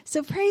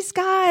So praise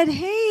God.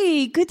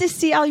 Hey, good to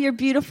see all your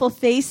beautiful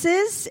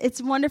faces.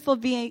 It's wonderful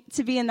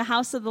to be in the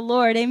house of the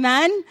Lord.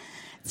 Amen.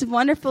 It's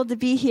wonderful to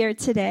be here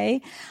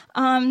today.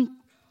 I'm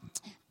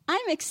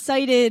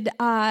excited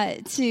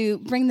to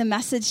bring the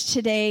message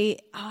today.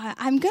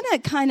 I'm going to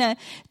kind of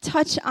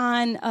touch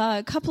on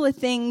a couple of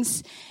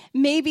things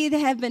maybe that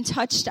have been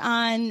touched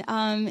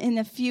on in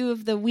a few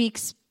of the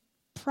weeks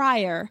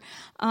prior.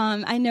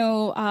 I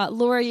know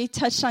Lori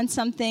touched on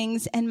some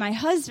things and my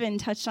husband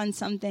touched on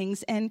some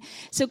things. And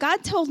so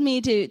God told me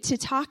to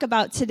talk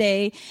about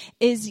today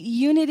is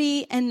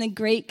unity and the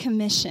Great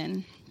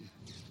Commission.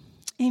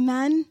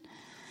 Amen.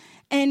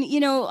 And,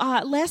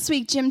 last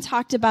week Jim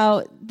talked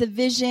about the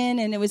vision,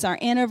 and it was our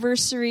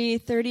anniversary,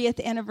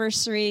 30th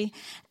anniversary.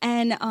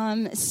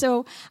 And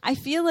so I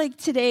feel like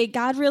today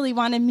God really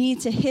wanted me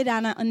to hit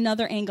on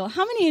another angle.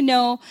 How many of you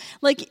know,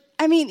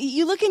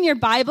 you look in your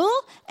Bible,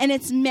 and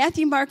it's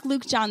Matthew, Mark,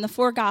 Luke, John, the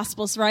four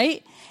Gospels,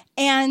 right?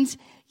 And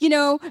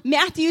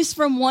Matthew's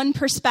from one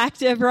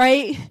perspective,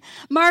 right?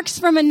 Mark's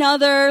from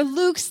another.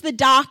 Luke's the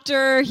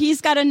doctor.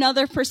 He's got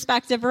another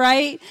perspective,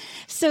 right?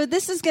 So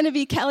this is going to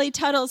be Kelly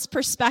Tuttle's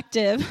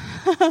perspective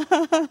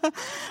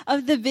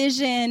of the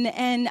vision.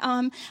 And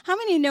how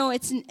many know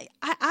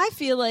I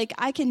feel like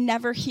I can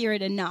never hear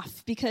it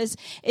enough because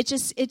it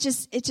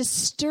just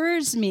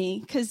stirs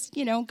me because,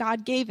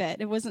 God gave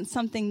it. It wasn't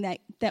something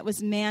that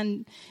was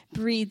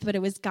man-breathed, but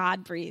it was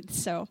God-breathed.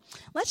 So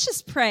let's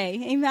just pray.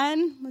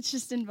 Amen? Let's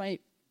just invite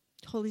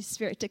Holy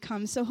Spirit to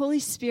come. So Holy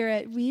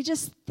Spirit, we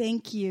just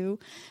thank you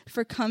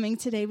for coming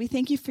today. We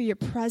thank you for your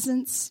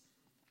presence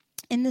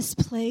in this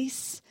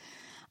place.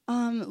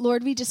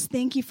 Lord, we just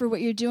thank you for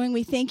what you're doing.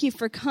 We thank you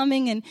for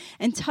coming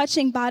and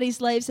touching bodies'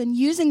 lives and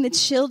using the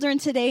children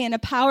today in a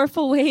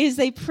powerful way as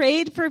they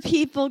prayed for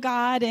people,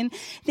 God. And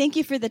thank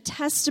you for the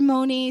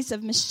testimonies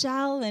of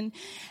Michelle and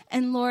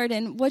Lord,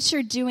 and what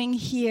you're doing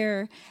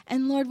here.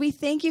 And Lord, we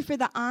thank you for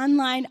the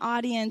online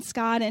audience,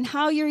 God, and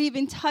how you're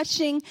even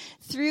touching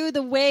through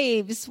the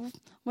waves,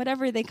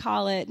 whatever they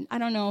call it. I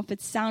don't know if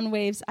it's sound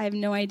waves. I have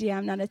no idea.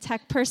 I'm not a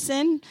tech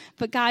person.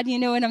 But God, you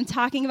know what I'm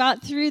talking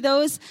about through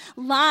those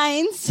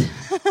lines.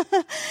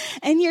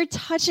 And you're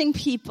touching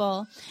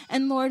people.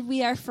 And Lord,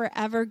 we are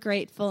forever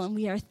grateful and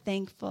we are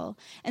thankful.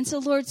 And so,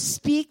 Lord,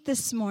 speak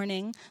this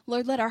morning.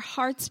 Lord, let our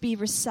hearts be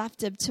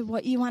receptive to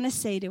what you want to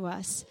say to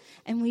us.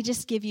 And we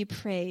just give you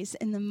praise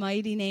in the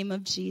mighty name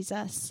of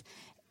Jesus.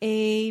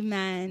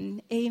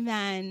 Amen.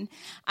 Amen.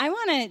 I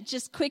want to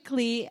just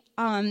quickly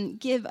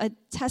give a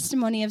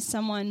testimony of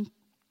someone.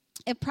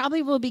 It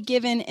probably will be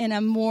given in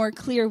a more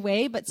clear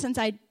way, but since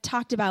I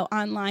talked about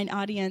online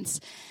audience,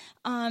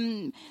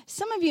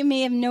 some of you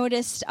may have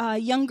noticed a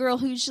young girl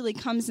who usually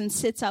comes and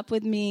sits up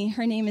with me.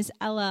 Her name is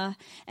Ella,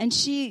 and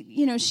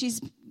she's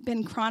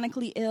been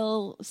chronically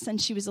ill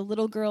since she was a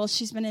little girl.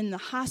 She's been in the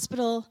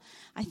hospital,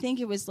 I think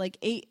it was like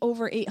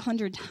over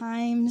 800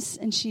 times,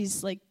 and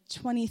she's like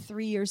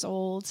 23 years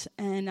old.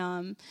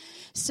 And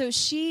so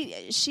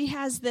she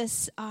has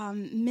this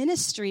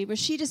ministry where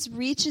she just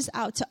reaches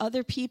out to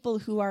other people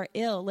who are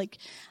ill. Like,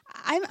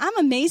 I'm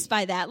amazed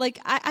by that. Like,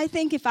 I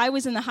think if I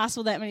was in the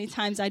hospital that many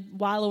times, I'd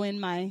wallow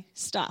in my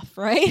stuff,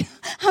 right?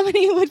 How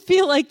many would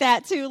feel like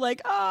that too?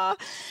 Like, oh.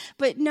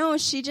 But no,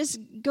 she just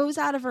goes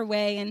out of her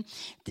way. And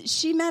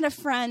she met a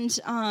friend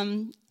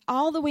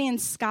all the way in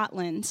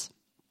Scotland.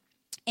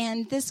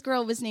 And this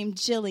girl was named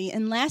Jilly.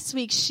 And last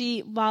week,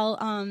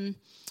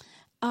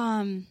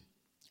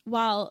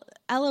 while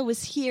Ella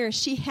was here,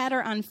 she had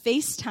her on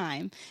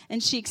FaceTime,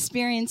 and she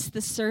experienced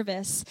the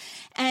service.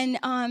 And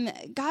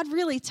God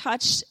really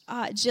touched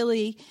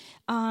Jilly.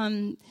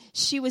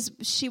 She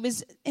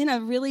was in a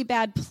really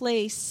bad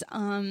place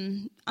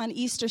on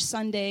Easter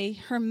Sunday.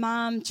 Her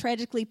mom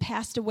tragically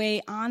passed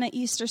away on an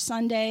Easter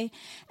Sunday,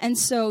 and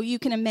so you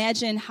can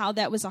imagine how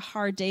that was a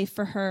hard day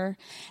for her.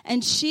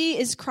 And she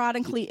is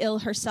chronically ill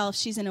herself.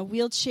 She's in a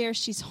wheelchair.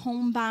 She's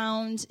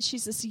homebound.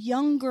 She's this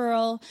young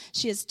girl.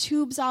 She has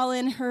tubes all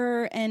in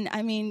her, and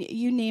I mean,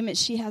 you name it,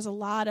 she has a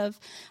lot of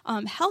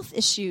health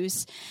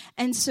issues.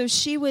 And so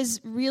she was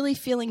really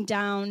feeling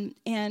down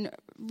and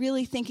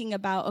really thinking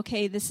about,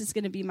 okay, this is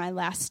going to be my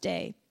last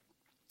day.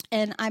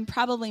 And I'm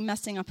probably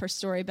messing up her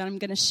story, but I'm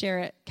going to share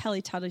it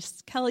Kelly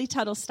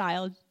Tuttle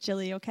style,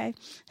 Jilly, okay,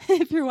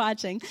 if you're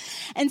watching.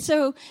 And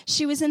so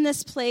she was in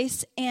this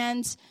place,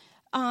 and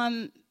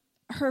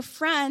her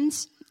friend,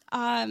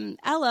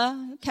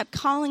 Ella, kept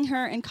calling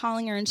her,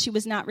 and she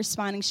was not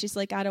responding. She's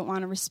like, I don't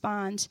want to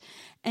respond.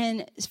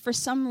 And for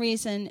some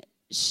reason,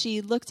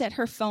 she looked at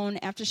her phone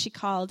after she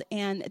called,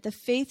 and the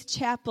Faith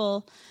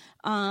Chapel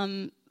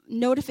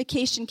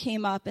notification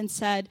came up and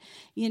said,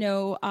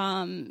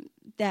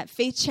 that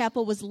Faith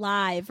Chapel was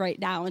live right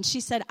now. And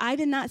she said, I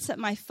did not set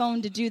my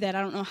phone to do that.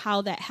 I don't know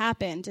how that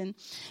happened. And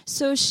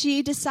so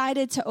she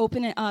decided to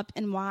open it up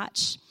and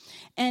watch.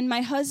 And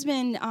my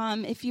husband,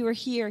 if you were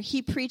here,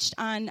 he preached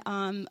on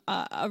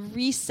a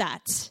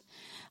reset.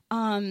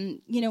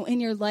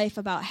 in your life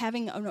about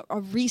having a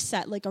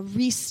reset, like a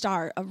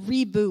restart, a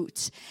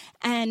reboot.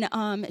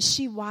 And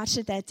she watched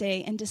it that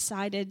day and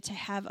decided to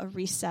have a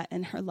reset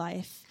in her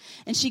life.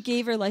 And she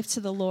gave her life to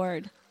the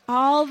Lord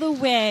all the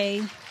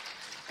way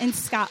in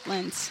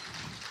Scotland.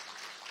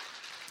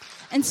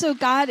 And so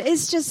God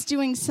is just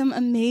doing some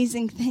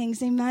amazing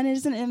things. Amen.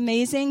 Isn't it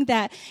amazing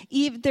that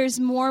there's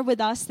more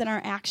with us than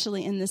are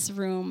actually in this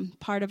room,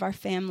 part of our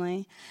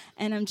family?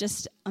 And I'm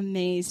just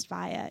amazed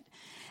by it.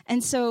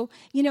 And so,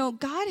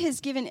 God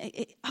has given,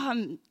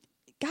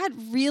 God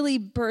really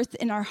birthed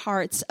in our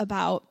hearts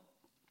about,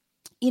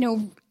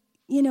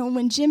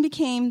 when Jim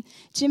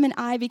and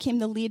I became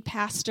the lead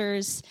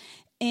pastors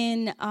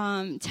in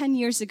 10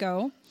 years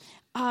ago,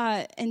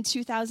 in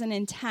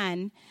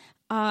 2010,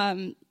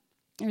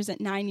 or is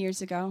it 9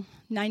 years ago?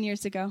 9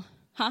 years ago.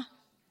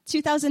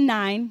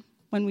 2009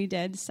 when we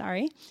did,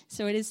 sorry.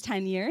 So it is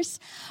 10 years.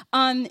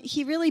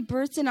 He really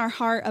birthed in our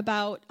heart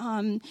about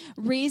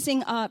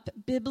raising up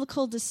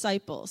biblical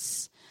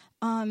disciples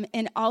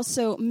and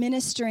also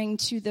ministering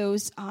to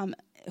those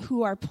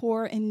who are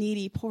poor and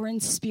needy, poor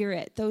in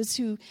spirit, those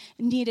who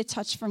need a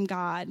touch from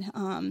God.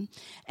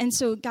 And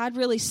so God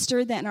really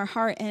stirred that in our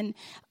heart. And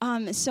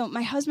so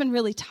my husband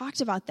really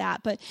talked about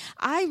that. But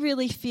I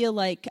really feel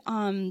like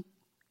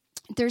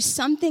there's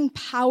something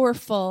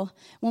powerful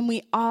when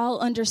we all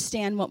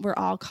understand what we're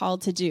all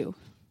called to do.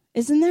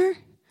 Isn't there?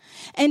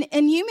 And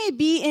you may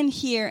be in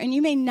here, and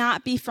you may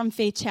not be from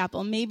Faith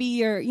Chapel. Maybe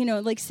you're,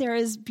 like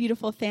Sarah's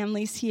beautiful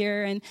family's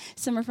here, and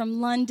some are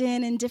from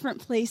London and different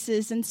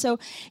places. And so,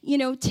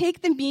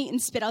 take the meat and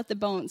spit out the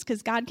bones,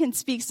 because God can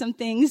speak some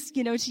things,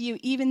 to you,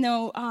 even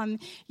though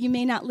you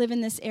may not live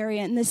in this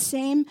area. And the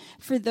same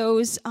for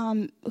those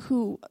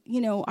who,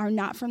 are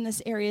not from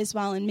this area as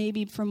well, and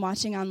maybe from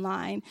watching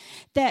online,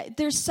 that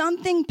there's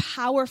something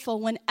powerful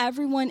when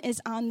everyone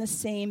is on the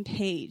same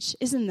page,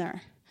 isn't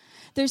there?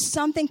 There's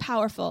something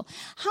powerful.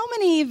 How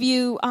many of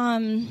you,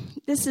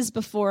 this is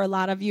before a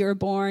lot of you are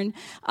born,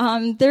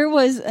 there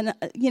was,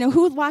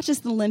 who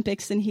watches the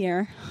Olympics in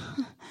here?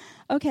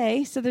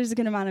 Okay, so there's a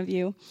good amount of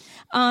you.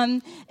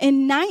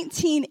 In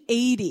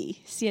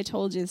 1980, see, I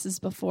told you this is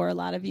before a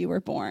lot of you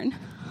were born.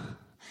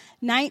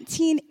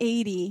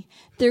 1980,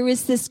 there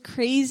was this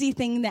crazy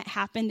thing that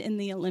happened in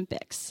the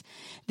Olympics.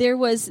 There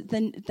was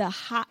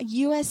the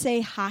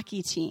USA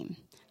hockey team.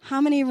 How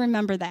many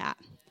remember that?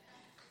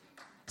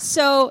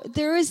 So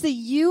there was the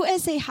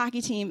USA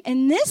hockey team,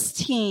 and this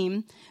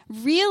team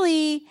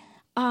really,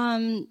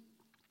 they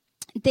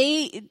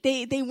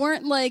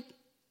weren't like,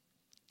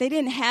 they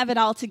didn't have it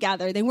all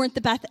together. They weren't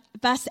the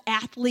best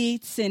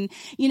athletes, and,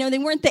 they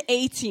weren't the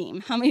A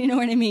team. How many know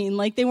what I mean?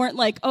 Like, they weren't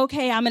like,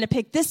 okay, I'm going to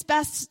pick this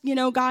best,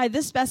 guy,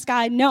 this best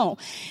guy. No.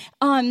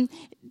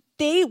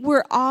 They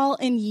were all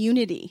in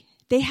unity.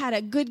 They had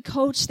a good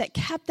coach that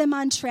kept them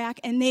on track,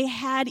 and they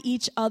had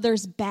each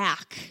other's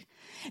back.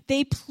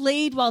 They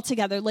played well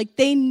together, like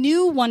they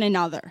knew one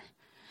another.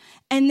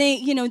 And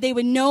they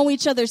would know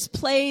each other's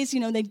plays,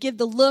 they'd give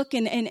the look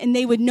and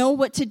they would know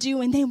what to do,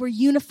 and they were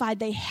unified.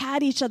 They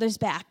had each other's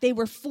back. They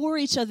were for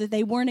each other.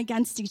 They weren't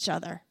against each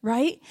other,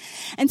 right?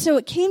 And so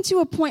it came to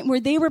a point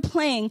where they were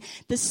playing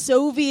the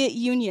Soviet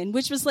Union,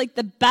 which was like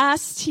the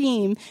best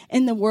team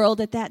in the world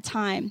at that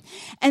time.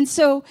 And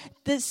so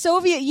the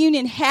Soviet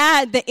Union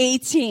had the A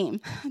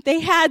team.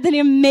 They had the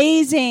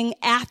amazing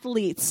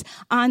athletes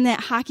on that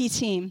hockey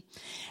team.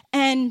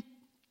 And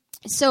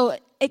so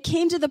it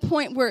came to the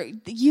point where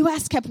the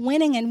U.S. kept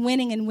winning and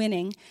winning and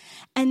winning.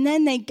 And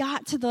then they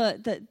got to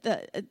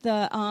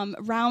the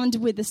round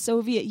with the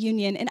Soviet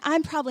Union. And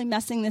I'm probably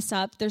messing this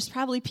up. There's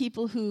probably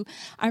people who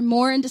are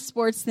more into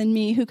sports than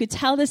me who could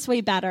tell this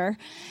way better.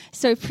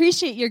 So I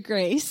appreciate your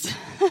grace.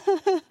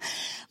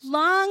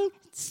 Long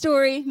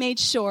story made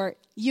short,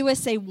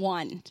 USA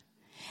won.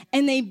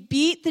 And they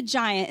beat the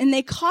giant. And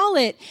they call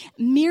it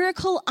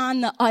Miracle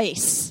on the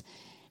Ice.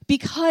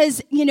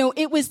 Because,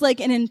 it was like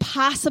an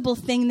impossible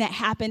thing that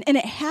happened. And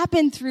it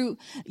happened through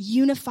a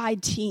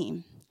unified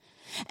team.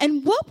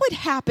 And what would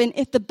happen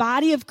if the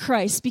body of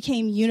Christ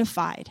became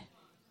unified?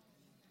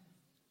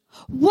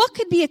 What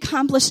could be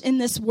accomplished in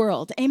this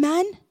world?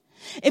 Amen?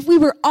 If we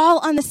were all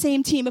on the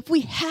same team, if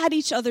we had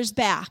each other's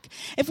back,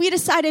 if we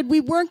decided we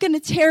weren't going to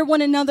tear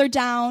one another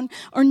down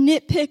or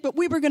nitpick, but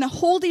we were going to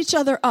hold each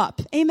other up,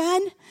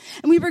 amen?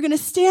 And we were going to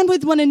stand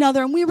with one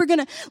another, and we were going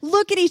to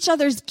look at each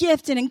other's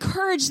gift and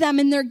encourage them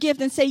in their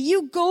gift and say,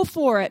 you go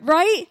for it,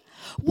 right?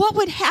 What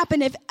would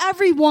happen if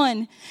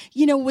everyone,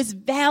 was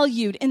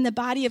valued in the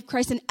body of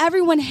Christ and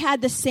everyone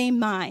had the same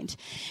mind?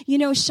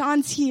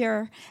 Sean's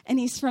here, and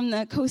he's from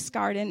the Coast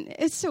Guard, and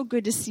it's so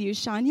good to see you,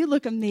 Sean. You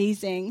look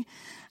amazing.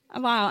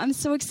 Wow, I'm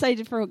so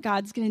excited for what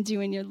God's going to do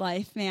in your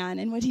life, man,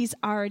 and what he's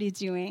already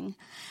doing.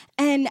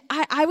 And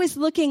I was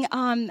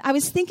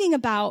thinking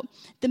about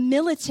the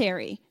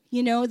military,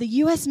 the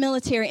U.S.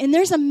 military, and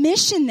there's a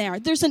mission there.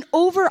 There's an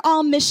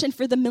overall mission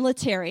for the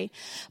military.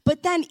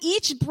 But then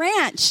each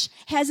branch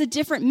has a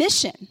different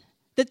mission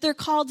that they're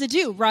called to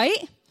do,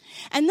 right?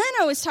 And then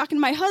I was talking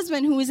to my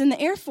husband who was in the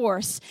Air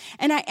Force,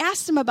 and I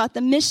asked him about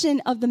the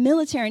mission of the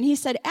military, and he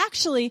said,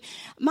 actually,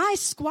 my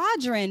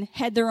squadron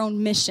had their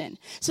own mission.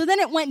 So then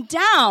it went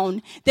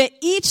down that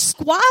each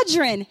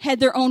squadron had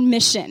their own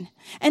mission.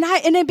 And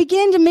it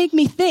began to make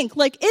me think,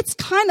 like, it's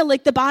kind of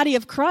like the body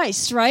of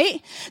Christ,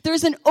 right?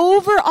 There's an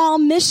overall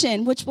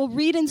mission, which we'll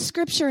read in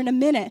Scripture in a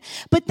minute.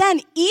 But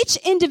then each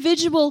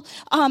individual,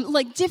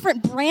 like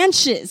different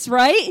branches,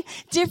 right?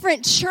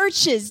 Different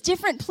churches,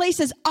 different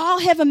places, all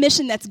have a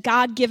mission that's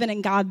God-given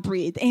and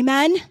God-breathed.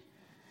 Amen?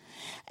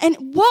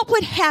 And what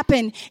would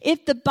happen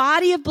if the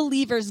body of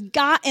believers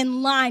got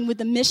in line with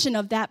the mission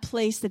of that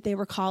place that they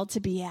were called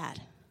to be at?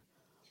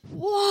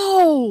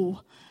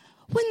 Whoa!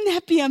 Wouldn't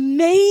that be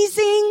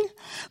amazing?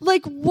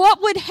 Like,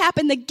 what would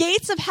happen? The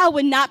gates of hell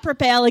would not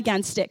prevail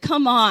against it.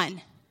 Come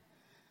on.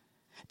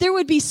 There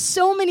would be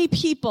so many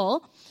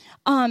people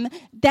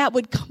that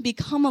would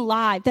become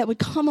alive, that would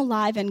come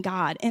alive in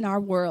God, in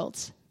our world.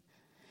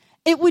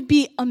 It would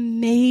be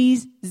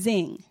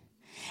amazing.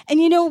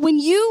 And you know, when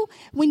you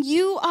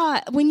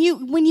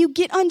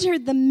get under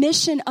the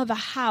mission of a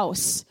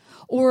house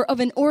or of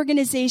an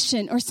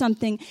organization or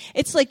something,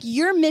 it's like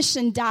your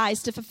mission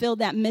dies to fulfill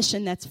that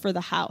mission that's for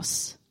the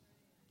house.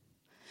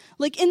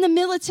 Like in the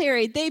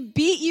military, they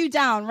beat you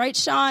down, right,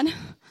 Sean?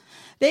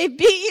 They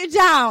beat you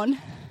down.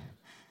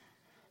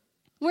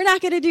 We're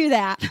not going to do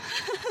that.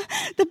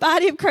 The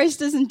body of Christ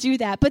doesn't do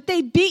that. But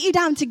they beat you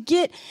down to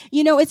get,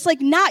 you know, it's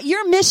like not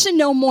your mission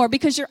no more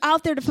because you're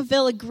out there to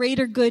fulfill a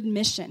greater good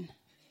mission.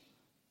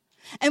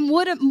 And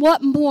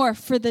what more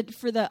for the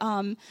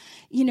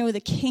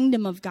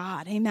kingdom of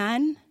God,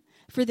 amen?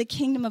 For the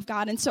kingdom of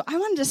God. And so I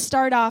wanted to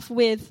start off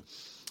with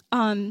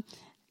the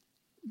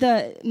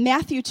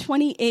Matthew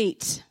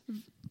 28,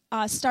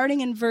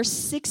 starting in verse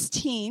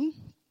 16,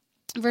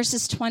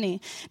 verses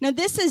 20. Now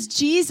this is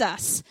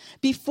Jesus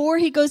before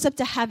he goes up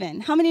to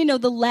heaven. How many know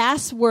the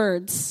last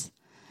words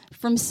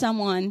from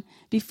someone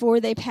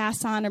before they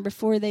pass on or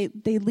before they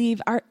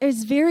leave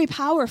is very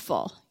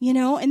powerful, you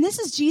know? And this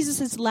is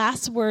Jesus'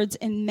 last words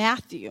in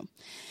Matthew.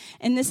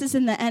 And this is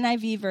in the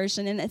NIV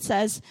version. And it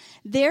says,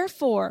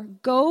 "Therefore,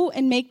 go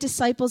and make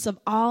disciples of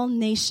all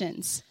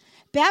nations,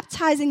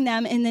 baptizing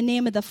them in the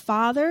name of the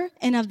Father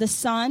and of the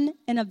Son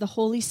and of the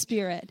Holy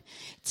Spirit,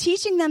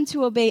 teaching them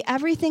to obey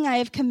everything I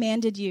have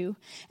commanded you.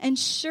 And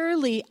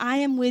surely I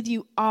am with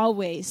you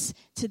always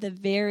to the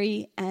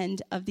very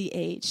end of the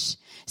age."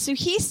 So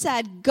he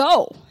said,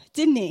 go,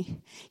 didn't he?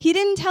 He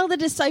didn't tell the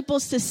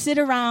disciples to sit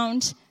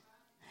around.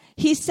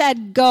 He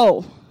said,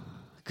 go.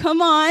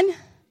 Come on.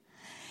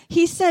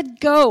 He said,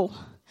 go.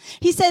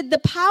 He said, the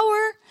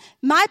power,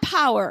 my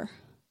power,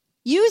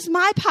 use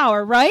my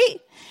power, right?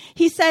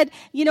 He said,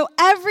 you know,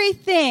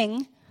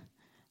 everything,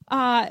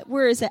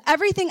 where is it?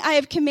 Everything I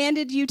have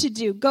commanded you to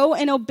do. Go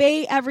and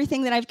obey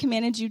everything that I've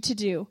commanded you to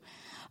do.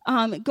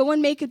 Go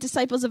and make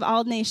disciples of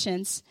all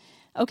nations.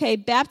 Okay,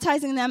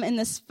 baptizing them in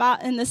the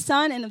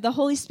Son and of the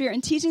Holy Spirit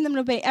and teaching them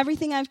to obey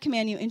everything I've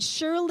commanded you. And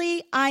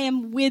surely I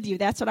am with you.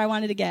 That's what I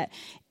wanted to get.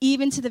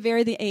 Even to the very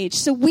end of the age.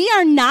 So we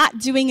are not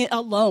doing it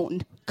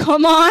alone.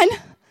 Come on.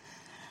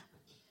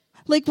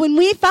 Like when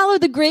we follow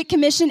the Great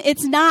Commission,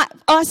 it's not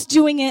us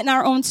doing it in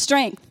our own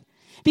strength.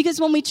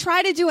 Because when we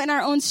try to do it in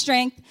our own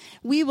strength,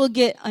 we will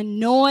get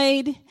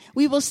annoyed.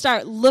 We will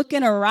start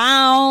looking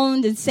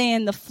around and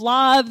saying the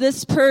flaw of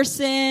this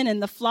person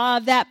and the flaw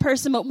of that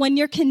person. But when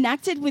you're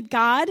connected with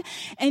God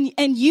and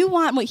you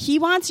want what he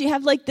wants, you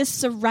have like this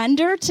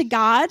surrender to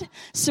God,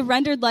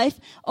 surrendered life.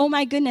 Oh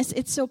my goodness,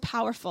 it's so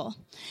powerful.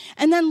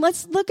 And then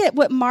let's look at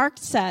what Mark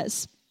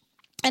says.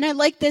 And I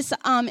like this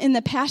in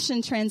the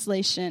Passion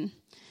Translation.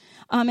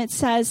 It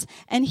says,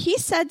 and he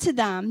said to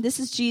them, this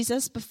is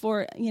Jesus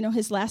before,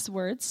 his last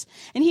words.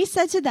 And he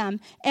said to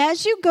them,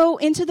 as you go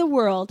into the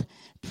world,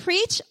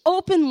 preach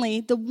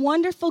openly the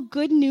wonderful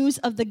good news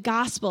of the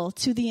gospel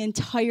to the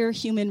entire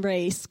human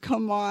race.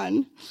 Come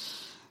on.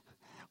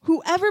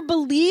 Whoever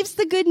believes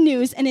the good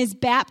news and is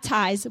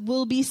baptized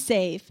will be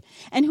saved.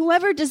 And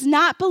whoever does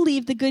not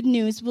believe the good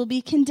news will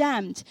be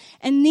condemned.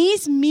 And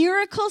these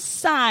miracle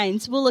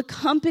signs will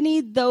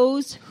accompany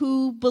those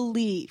who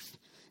believe.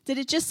 Did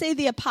it just say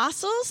the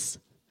apostles?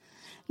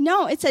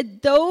 No, it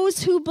said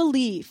those who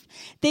believe.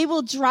 They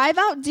will drive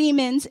out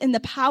demons in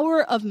the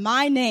power of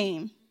my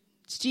name.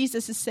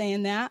 Jesus is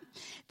saying that.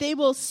 They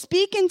will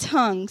speak in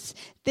tongues.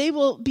 They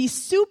will be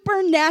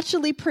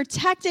supernaturally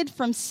protected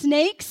from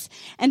snakes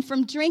and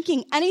from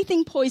drinking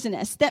anything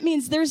poisonous. That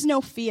means there's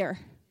no fear.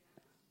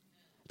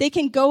 They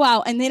can go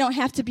out and they don't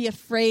have to be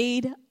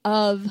afraid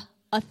of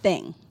a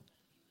thing.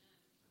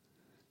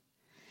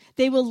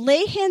 They will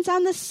lay hands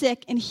on the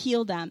sick and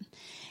heal them.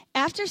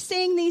 After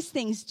saying these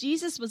things,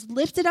 Jesus was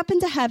lifted up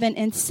into heaven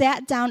and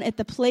sat down at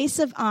the place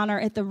of honor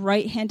at the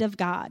right hand of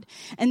God.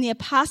 And the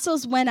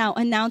apostles went out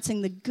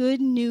announcing the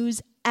good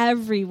news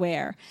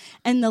everywhere.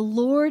 And the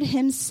Lord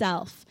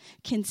himself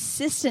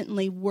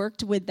consistently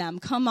worked with them.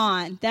 Come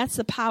on, that's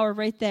the power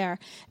right there.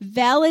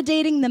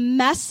 Validating the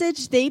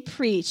message they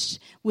preached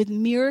with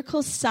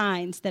miracle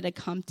signs that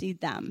accompanied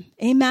them.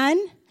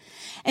 Amen?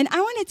 And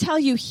I want to tell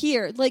you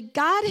here, like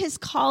God has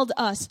called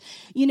us,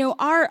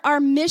 our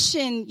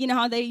mission,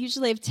 how they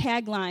usually have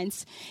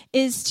taglines,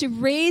 is to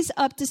raise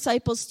up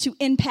disciples to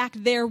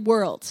impact their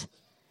world.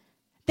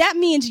 That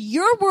means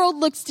your world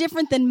looks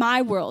different than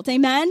my world.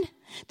 Amen?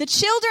 The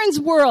children's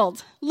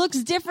world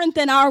looks different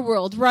than our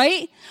world,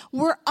 right?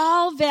 We're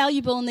all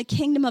valuable in the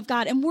kingdom of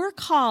God, and we're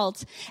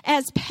called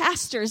as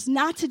pastors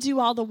not to do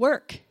all the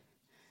work.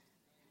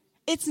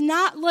 It's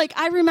not like,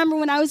 I remember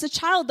when I was a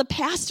child, the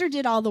pastor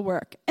did all the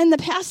work, and the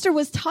pastor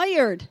was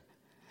tired.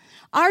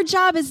 Our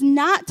job is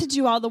not to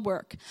do all the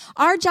work.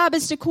 Our job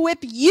is to equip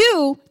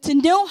you to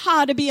know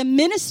how to be a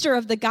minister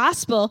of the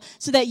gospel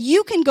so that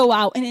you can go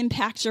out and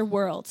impact your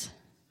world.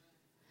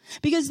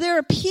 Because there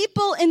are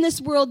people in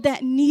this world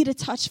that need a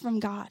touch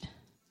from God.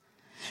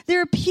 There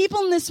are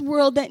people in this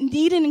world that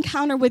need an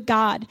encounter with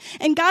God.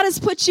 And God has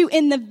put you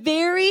in the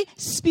very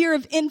sphere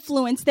of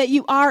influence that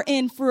you are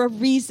in for a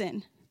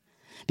reason.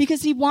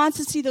 Because he wants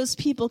to see those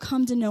people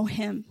come to know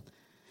him.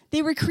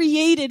 They were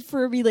created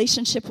for a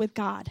relationship with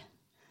God.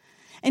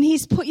 And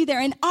he's put you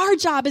there. And our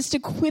job is to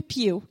equip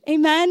you.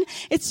 Amen?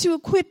 It's to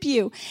equip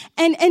you.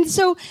 And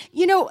so,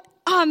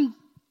 I'm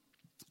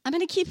going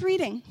to keep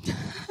reading.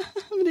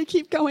 I'm going to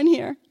keep going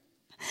here.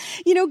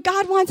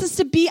 God wants us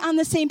to be on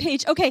the same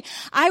page. Okay,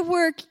 I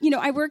work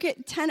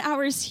at 10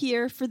 hours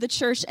here for the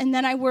church, and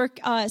then I work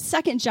a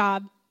second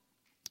job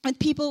with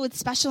people with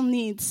special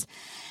needs.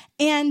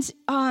 And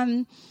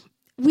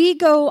we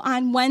go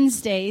on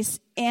Wednesdays,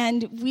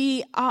 and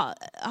we,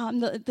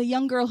 the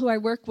young girl who I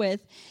work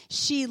with,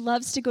 she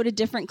loves to go to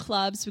different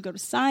clubs. We go to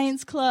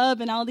science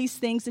club and all these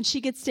things, and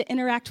she gets to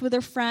interact with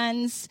her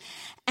friends,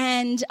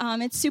 and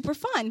it's super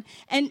fun.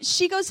 And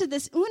she goes to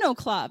this Uno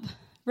club,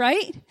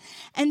 right?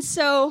 And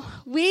so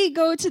we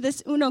go to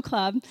this Uno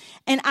club,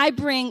 and I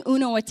bring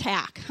Uno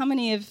Attack. How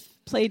many have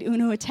played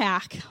Uno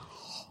Attack?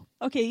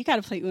 Okay, you got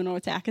to play Uno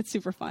Attack. It's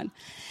super fun.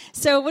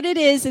 So what it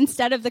is,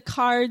 instead of the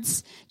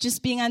cards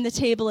just being on the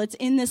table, it's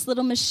in this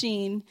little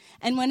machine.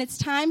 And when it's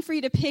time for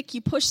you to pick,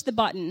 you push the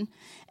button.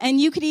 And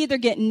you could either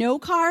get no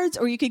cards,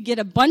 or you could get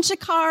a bunch of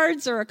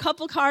cards or a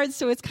couple cards.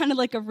 So it's kind of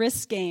like a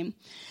risk game.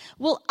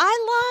 Well,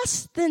 I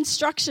lost the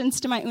instructions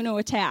to my Uno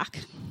Attack.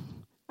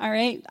 All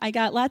right, I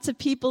got lots of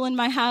people in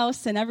my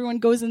house, and everyone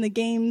goes in the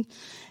game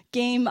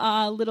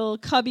little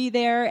cubby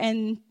there,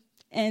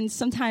 and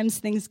sometimes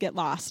things get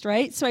lost,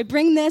 right? So I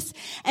bring this,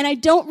 and I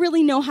don't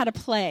really know how to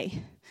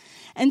play.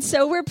 And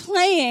so we're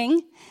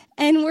playing,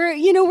 and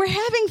we're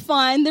having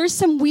fun. There's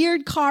some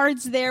weird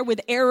cards there with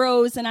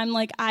arrows, and I'm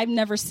like, I've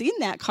never seen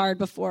that card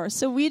before.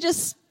 So we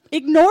just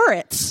ignore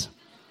it.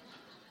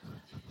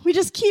 We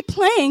just keep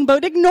playing,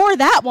 but ignore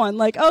that one.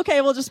 Like,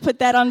 okay, we'll just put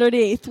that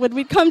underneath when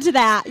we come to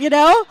that,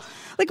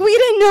 Like, we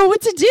didn't know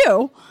what to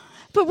do,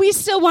 but we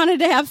still wanted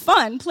to have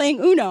fun playing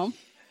Uno.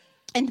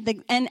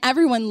 And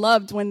everyone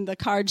loved when the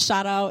card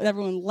shot out.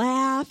 Everyone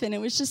laughed, and it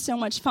was just so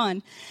much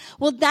fun.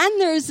 Well, then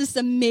there's this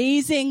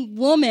amazing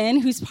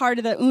woman who's part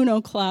of the Uno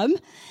club,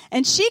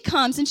 and she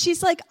comes, and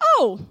she's like,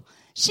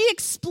 she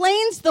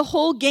explains the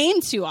whole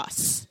game to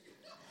us.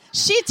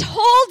 She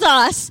told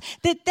us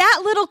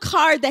that little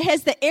card that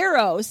has the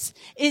arrows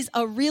is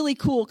a really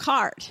cool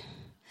card.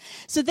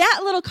 So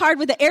that little card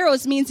with the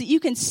arrows means that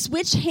you can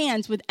switch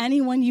hands with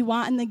anyone you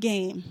want in the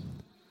game.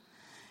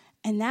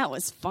 And that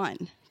was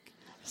fun.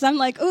 So I'm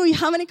like,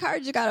 how many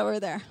cards you got over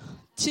there?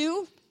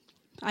 2?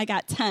 I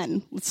got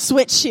 10. Let's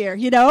switch here,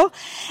 And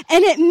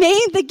it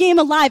made the game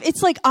alive.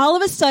 It's like all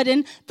of a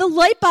sudden, the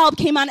light bulb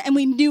came on and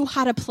we knew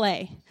how to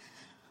play.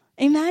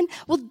 Amen?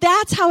 Well,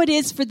 that's how it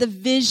is for the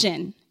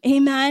vision.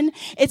 Amen?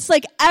 It's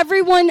like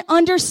everyone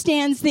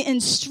understands the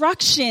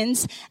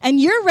instructions, and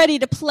you're ready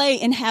to play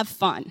and have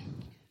fun.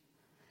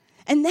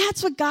 And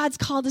that's what God's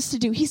called us to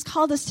do. He's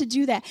called us to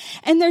do that.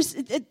 And there's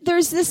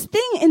this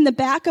thing in the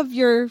back of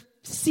your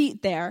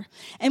seat there,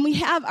 and we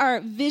have our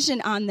vision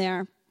on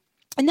there,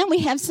 and then we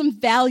have some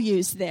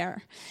values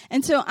there.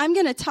 And so I'm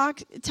going to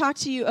talk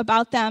to you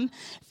about them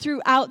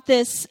throughout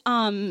this,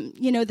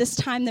 this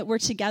time that we're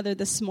together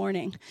this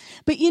morning.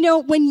 But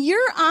when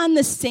you're on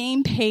the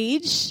same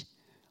page,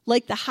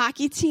 like the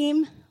hockey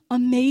team,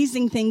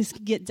 amazing things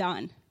get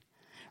done,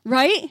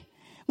 right?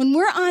 When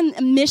we're on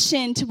a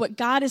mission to what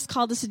God has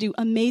called us to do,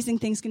 amazing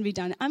things can be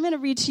done. I'm going to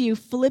read to you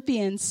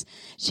Philippians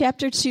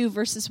chapter 2,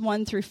 verses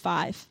 1 through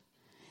 5.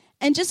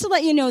 And just to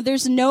let you know,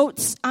 there's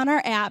notes on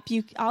our app.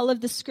 All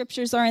of the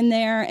scriptures are in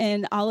there,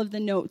 and all of the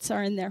notes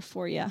are in there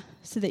for you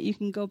so that you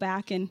can go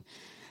back and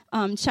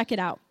check it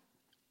out.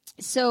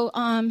 So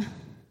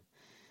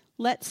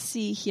let's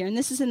see here. And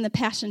this is in the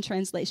Passion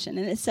Translation.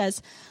 And it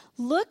says,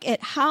 "Look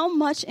at how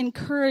much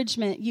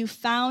encouragement you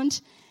found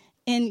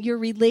in your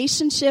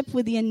relationship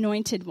with the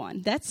Anointed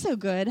One." That's so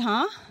good,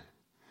 huh?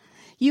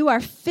 "You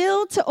are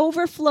filled to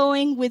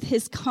overflowing with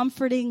his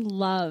comforting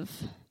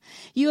love.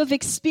 You have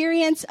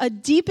experienced a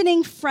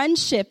deepening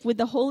friendship with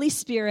the Holy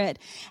Spirit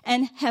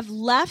and have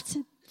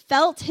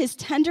felt his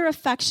tender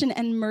affection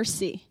and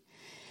mercy.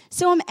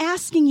 So I'm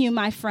asking you,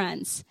 my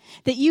friends,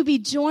 that you be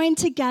joined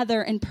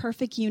together in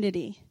perfect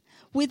unity,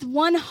 with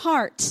one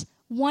heart,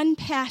 one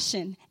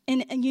passion,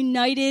 and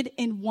united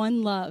in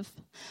one love.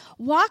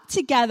 Walk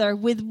together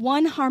with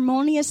one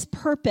harmonious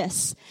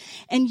purpose,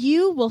 and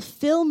you will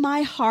fill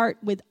my heart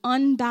with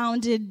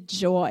unbounded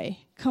joy.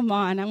 Come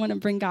on, I want to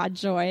bring God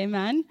joy,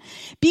 amen?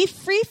 Be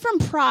free from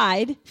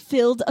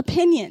pride-filled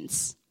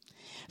opinions,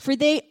 for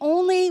they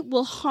only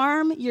will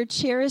harm your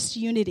cherished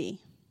unity.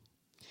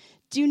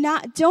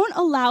 Don't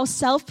allow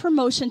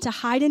self-promotion to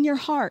hide in your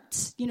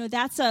heart. You know,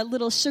 that's a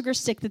little sugar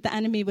stick that the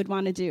enemy would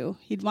want to do.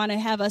 He'd want to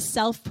have us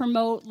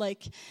self-promote,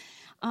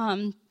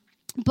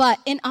 but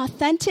in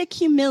authentic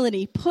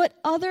humility, put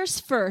others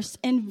first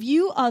and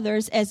view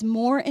others as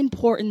more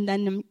important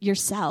than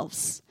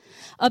yourselves.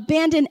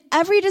 Abandon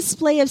every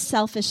display of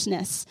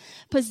selfishness.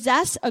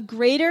 Possess a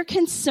greater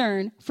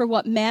concern for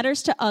what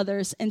matters to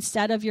others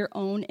instead of your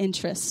own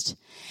interest.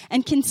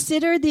 And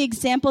consider the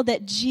example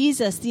that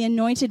Jesus, the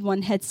Anointed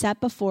One, had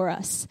set before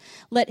us.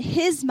 Let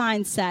his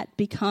mindset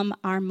become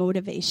our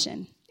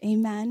motivation.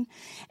 Amen.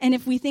 And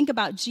if we think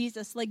about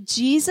Jesus, like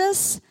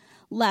Jesus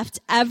left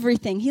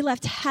everything. He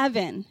left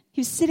heaven.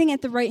 He was sitting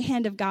at the right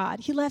hand of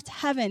God. He left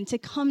heaven to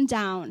come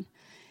down.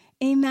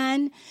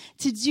 Amen.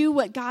 To do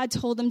what God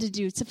told him to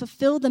do, to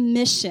fulfill the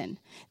mission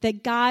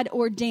that God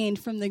ordained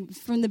from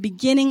the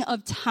beginning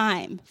of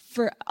time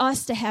for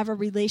us to have a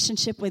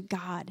relationship with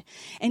God.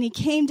 And he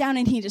came down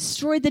and he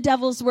destroyed the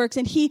devil's works,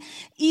 and he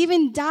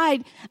even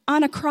died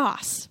on a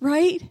cross,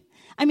 right?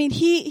 I mean,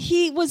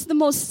 he was the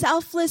most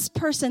selfless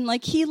person.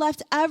 Like, he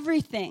left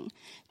everything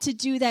to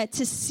do that,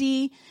 to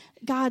see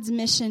God's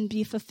mission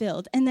be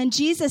fulfilled. And then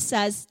Jesus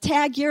says,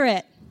 tag, you're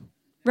it,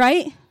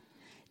 right?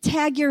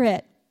 Tag, you're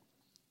it.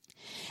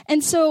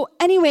 And so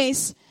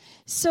anyways,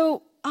 a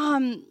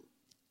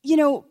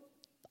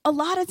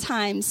lot of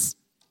times,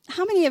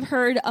 how many have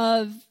heard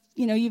of,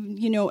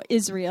 you know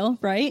Israel,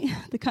 right?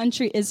 The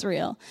country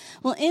Israel.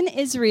 Well, in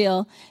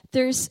Israel,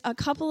 there's a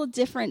couple of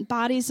different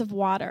bodies of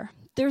water.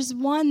 There's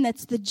one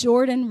that's the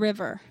Jordan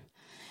River.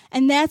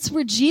 And that's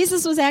where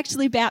Jesus was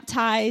actually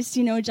baptized.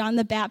 You know, John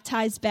the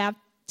Baptist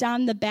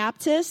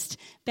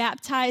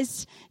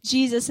baptized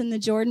Jesus in the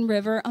Jordan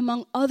River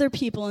among other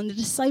people, and the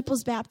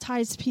disciples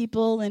baptized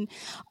people and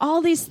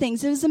all these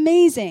things. It was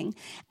amazing.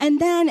 And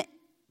then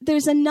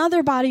there's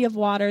another body of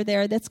water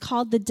there that's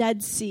called the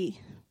Dead Sea,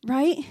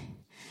 right?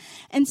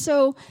 And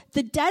so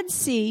the Dead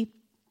Sea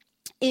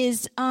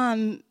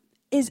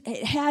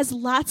it has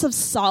lots of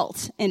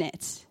salt in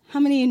it. How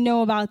many of you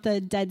know about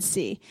the Dead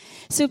Sea?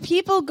 So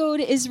people go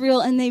to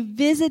Israel and they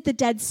visit the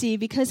Dead Sea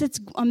because it's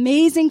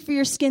amazing for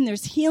your skin.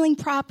 There's healing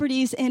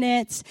properties in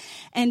it.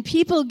 And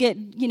people get,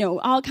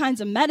 all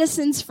kinds of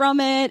medicines from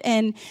it.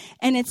 And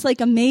it's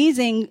like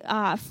amazing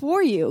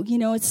for you.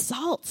 It's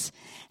salt.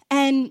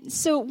 And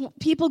so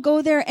people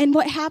go there, and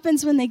what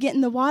happens when they get in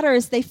the water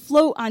is they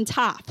float on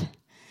top.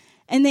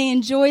 And they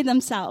enjoy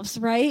themselves,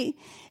 right?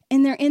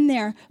 And they're in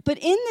there. But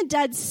in the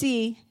Dead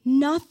Sea,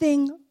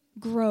 nothing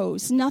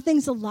grows.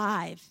 Nothing's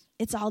alive.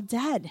 It's all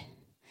dead.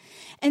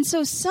 And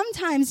so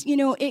sometimes,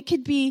 it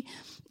could be,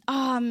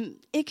 I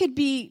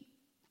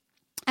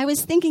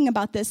was thinking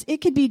about this. It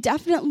could be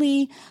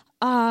definitely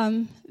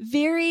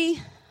very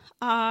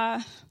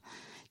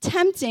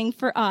tempting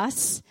for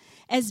us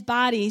as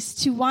bodies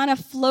to want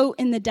to float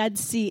in the Dead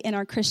Sea in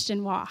our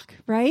Christian walk,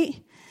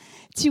 right?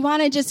 To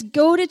want to just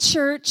go to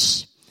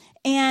church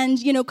and,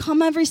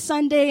 come every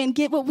Sunday and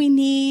get what we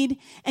need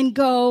and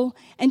go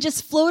and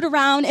just float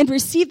around and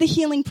receive the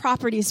healing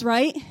properties,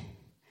 right?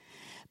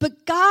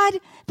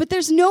 But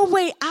there's no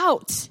way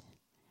out.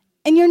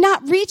 And you're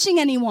not reaching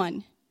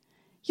anyone.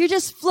 You're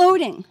just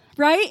floating,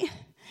 right?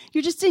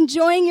 You're just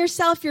enjoying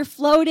yourself. You're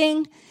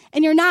floating.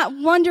 And you're not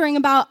wondering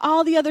about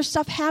all the other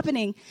stuff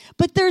happening.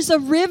 But there's a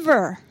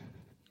river.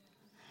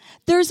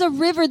 There's a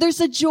river. There's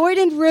a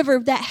Jordan River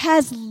that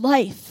has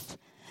life.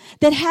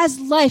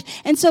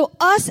 And so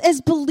us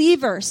as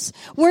believers,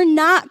 we're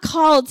not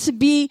called to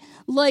be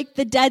like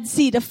the Dead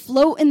Sea, to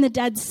float in the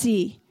Dead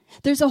Sea.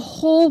 There's a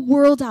whole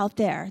world out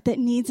there that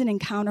needs an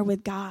encounter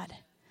with God.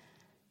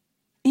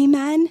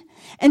 Amen?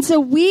 And so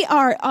we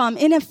are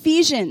in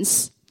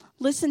Ephesians.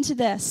 Listen to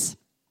this.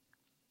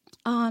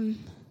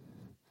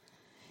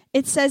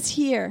 It says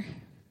here,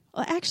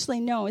 well, actually,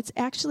 no, it's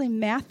actually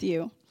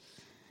Matthew.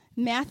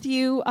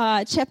 Matthew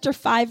chapter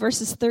 5,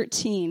 verses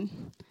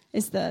 13.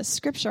 Is the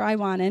scripture I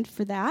wanted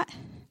for that.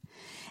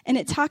 And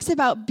it talks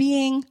about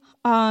being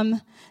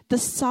the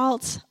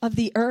salt of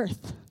the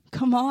earth.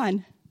 Come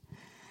on.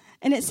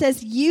 And it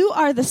says, you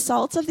are the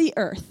salt of the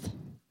earth.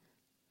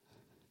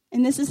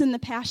 And this is in the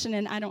Passion,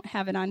 and I don't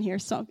have it on here.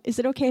 So is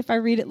it okay if I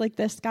read it like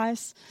this,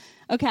 guys?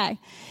 Okay.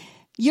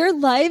 Your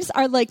lives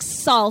are like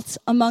salt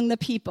among the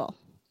people.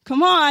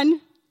 Come on,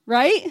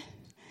 right?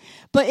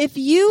 But if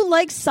you,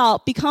 like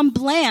salt, become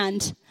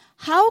bland,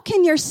 how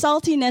can your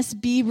saltiness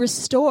be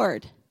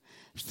restored?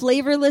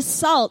 Flavorless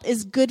salt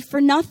is good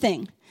for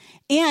nothing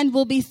and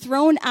will be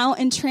thrown out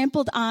and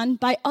trampled on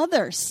by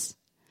others.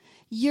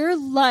 Your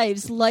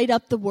lives light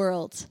up the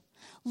world.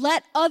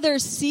 Let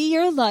others see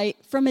your light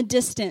from a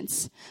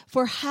distance.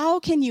 For how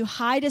can you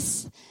hide a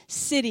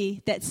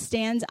city that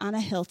stands on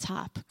a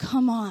hilltop?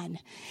 Come on.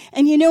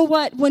 And you know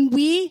what? When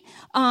we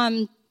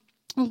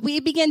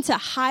begin to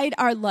hide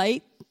our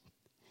light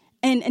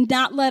and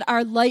not let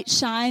our light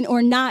shine,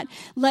 or not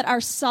let our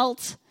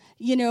salt,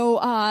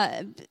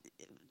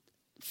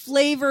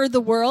 flavor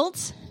the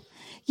world,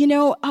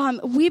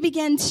 we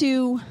begin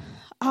to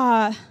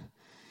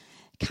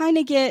kind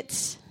of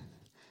get,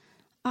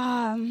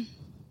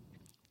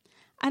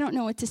 I don't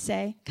know what to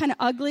say, kind of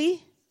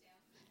ugly,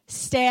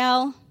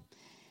 stale.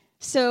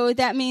 So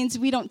that means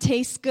we don't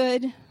taste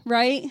good,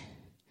 right?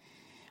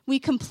 We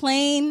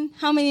complain.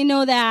 How many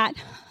know that?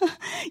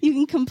 You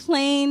can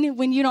complain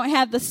when you don't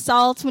have the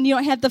salt, when you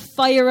don't have the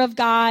fire of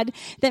God.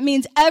 That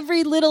means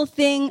every little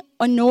thing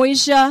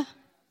annoys you,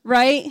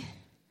 right?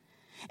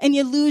 And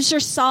you lose your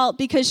salt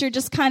because you're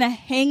just kind of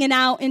hanging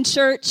out in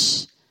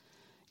church.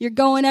 You're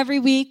going every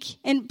week.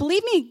 And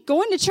believe me,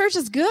 going to church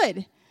is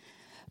good.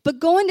 But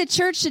going to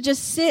church to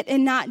just sit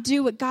and not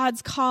do what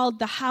God's called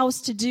the house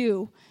to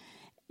do,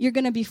 you're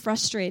going to be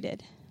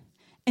frustrated.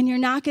 And you're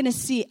not going to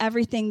see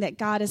everything that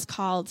God has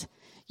called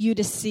you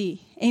to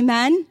see.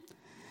 Amen?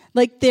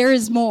 Like there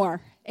is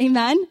more.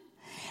 Amen?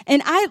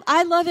 And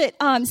I love it,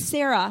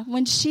 Sarah,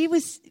 when she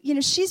was,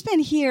 she's been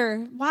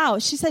here, wow,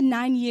 she said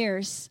 9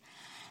 years,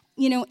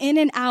 in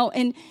and out.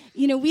 And,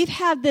 we've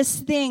had this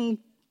thing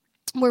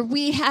where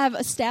we have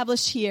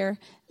established here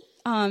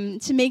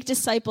to make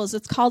disciples.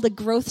 It's called a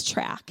growth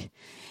track.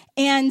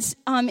 And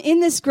in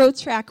this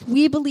growth track,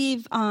 we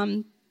believe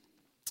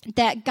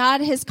that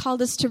God has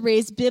called us to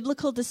raise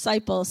biblical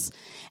disciples.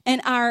 And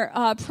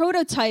our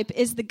prototype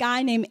is the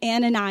guy named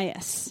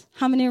Ananias.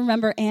 How many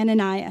remember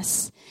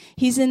Ananias?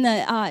 He's in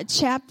the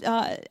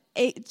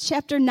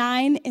chapter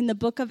 9 in the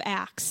book of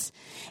Acts.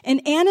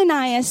 And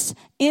Ananias,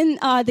 in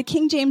the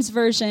King James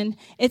Version,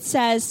 it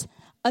says,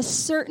 a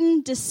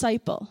certain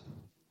disciple.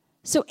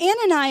 So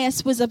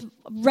Ananias was a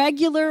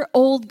regular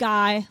old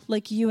guy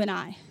like you and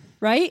I,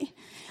 right?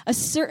 A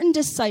certain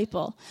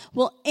disciple.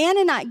 Well,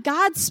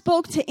 God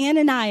spoke to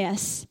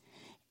Ananias,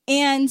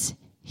 and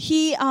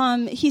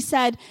he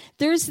said,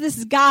 there's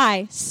this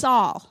guy,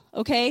 Saul,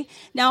 okay?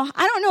 Now,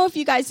 I don't know if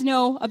you guys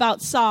know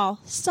about Saul.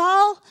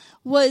 Saul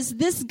was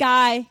this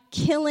guy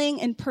killing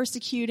and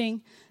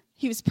persecuting.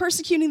 He was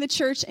persecuting the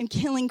church and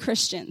killing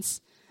Christians.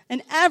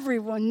 And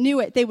everyone knew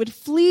it. They would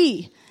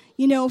flee,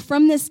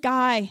 from this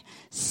guy,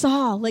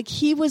 Saul. Like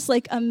he was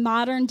like a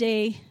modern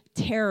day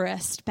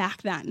terrorist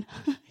back then.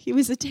 He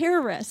was a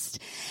terrorist.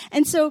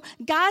 And so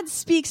God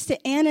speaks to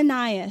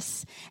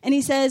Ananias and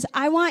he says,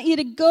 I want you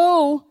to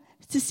go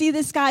to see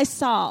this guy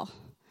Saul.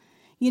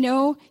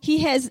 He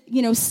has,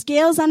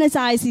 scales on his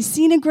eyes. He's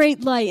seen a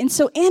great light. And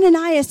so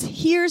Ananias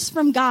hears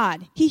from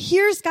God. He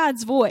hears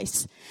God's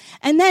voice.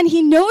 And then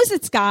he knows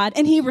it's God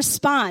and he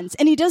responds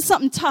and he does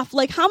something tough.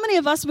 Like how many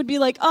of us would be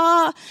like,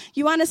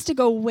 you want us to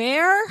go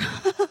where?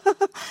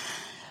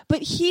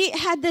 But he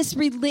had this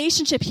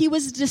relationship. He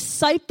was a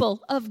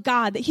disciple of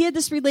God. That he had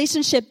this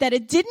relationship that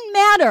it didn't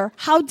matter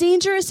how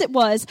dangerous it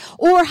was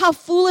or how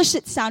foolish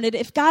it sounded.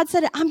 If God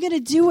said it, I'm going to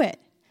do it.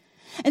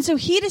 And so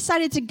he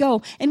decided to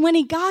go. And when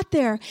he got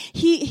there,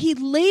 he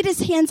laid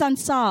his hands on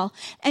Saul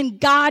and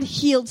God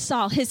healed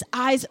Saul. His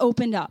eyes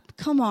opened up.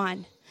 Come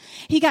on.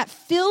 He got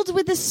filled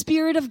with the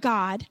Spirit of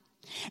God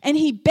and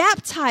he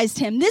baptized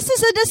him. This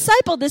is a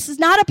disciple. This is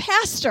not a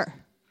pastor.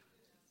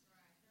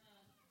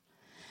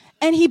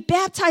 And he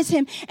baptized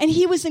him, and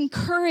he was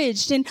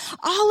encouraged. And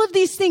all of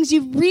these things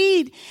you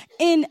read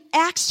in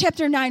Acts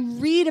chapter 9,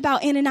 read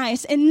about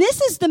Ananias. And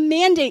this is the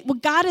mandate,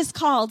 what God has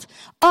called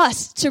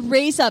us to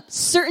raise up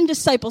certain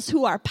disciples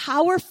who are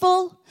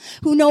powerful,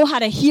 who know how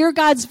to hear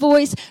God's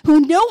voice, who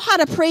know how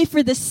to pray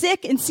for the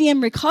sick and see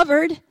him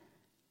recovered.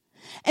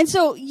 And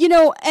so,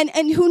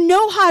 and who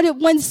know how to,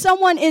 when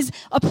someone is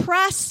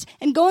oppressed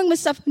and going with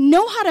stuff,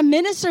 know how to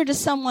minister to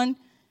someone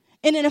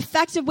in an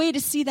effective way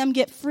to see them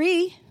get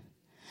free.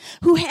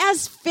 Who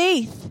has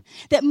faith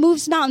that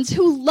moves mountains,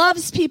 who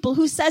loves people,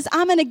 who says,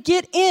 I'm going to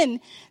get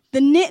in the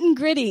nit and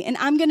gritty and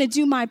I'm going to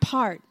do my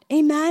part.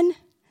 Amen?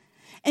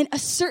 And a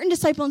certain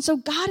disciple. And so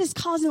God is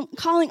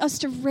calling us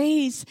to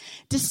raise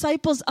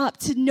disciples up,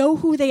 to know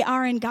who they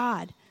are in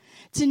God,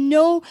 to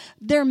know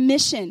their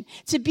mission,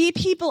 to be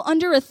people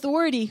under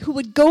authority who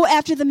would go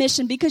after the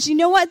mission. Because you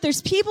know what?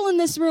 There's people in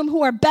this room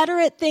who are better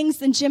at things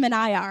than Jim and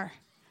I are.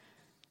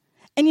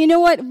 And you know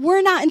what?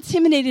 We're not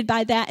intimidated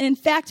by that. And in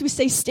fact, we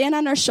say, stand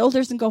on our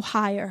shoulders and go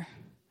higher.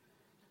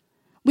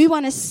 We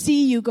want to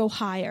see you go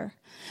higher.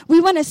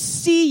 We want to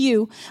see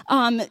you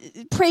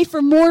pray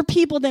for more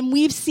people than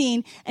we've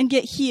seen and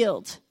get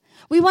healed.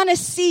 We want to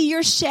see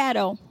your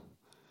shadow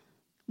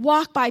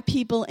walk by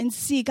people and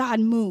see God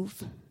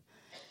move.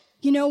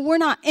 We're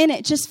not in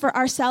it just for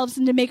ourselves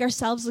and to make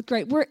ourselves look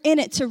great. We're in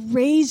it to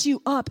raise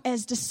you up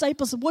as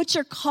disciples of what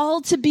you're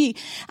called to be.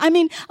 I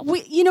mean,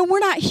 we're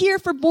not here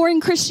for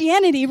boring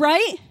Christianity,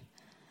 right?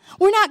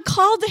 We're not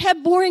called to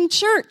have boring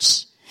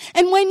church.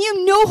 And when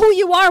you know who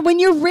you are, when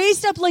you're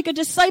raised up like a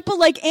disciple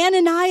like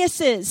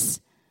Ananias is,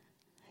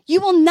 You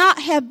will not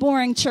have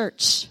boring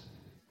church.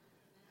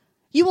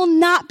 You will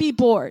not be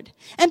bored.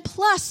 And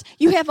plus,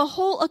 you have a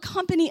whole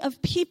company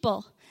of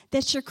people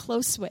that you're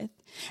close with.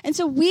 And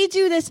so we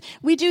do this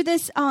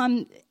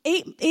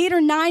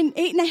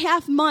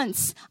 8.5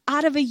 months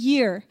out of a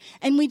year,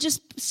 and we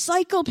just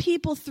cycle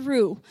people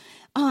through.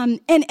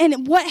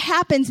 And what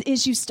happens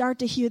is you start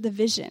to hear the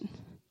vision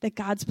that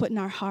God's put in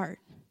our heart.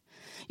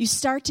 You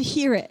start to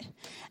hear it,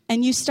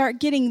 and you start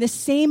getting the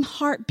same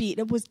heartbeat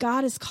of what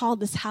God has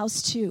called this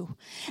house to.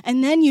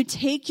 And then you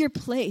take your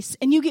place,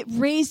 and you get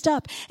raised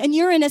up, and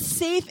you're in a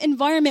safe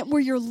environment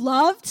where you're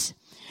loved,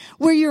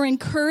 where you're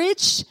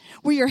encouraged,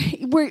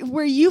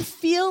 where you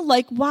feel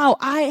like, wow,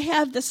 I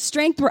have the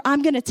strength where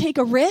I'm going to take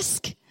a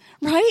risk,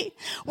 right?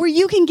 Where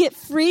you can get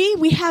free.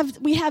 We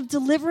have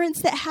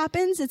deliverance that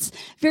happens. It's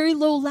very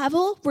low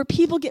level where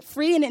people get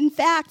free. And in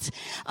fact,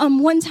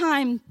 one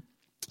time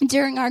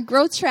during our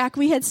growth track,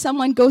 we had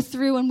someone go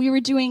through, and we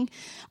were doing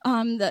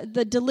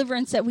the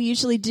deliverance that we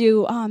usually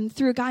do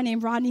through a guy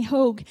named Rodney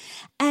Hogue.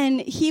 And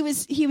he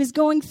was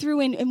going through,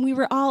 and we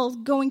were all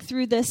going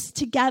through this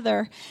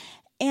together.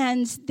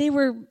 And they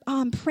were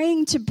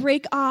praying to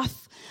break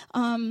off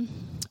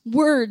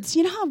words.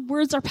 You know how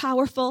words are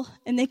powerful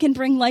and they can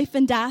bring life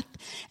and death?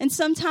 And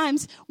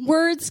sometimes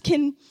words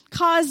can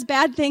cause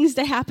bad things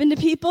to happen to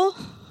people.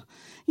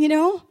 You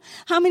know?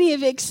 How many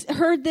have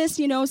heard this?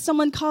 You know,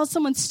 someone calls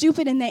someone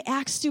stupid and they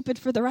act stupid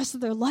for the rest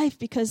of their life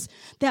because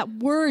that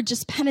word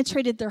just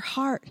penetrated their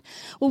heart.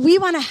 Well, we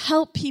want to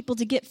help people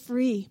to get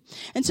free.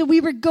 And so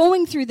we were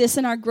going through this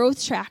in our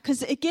growth track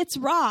because it gets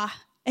raw.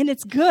 And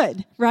it's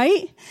good,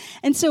 right?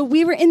 And so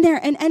we were in there,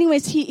 and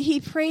anyways, he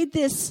prayed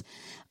these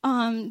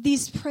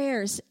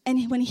prayers,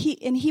 and when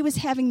he was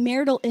having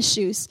marital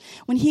issues,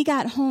 when he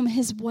got home,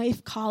 his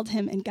wife called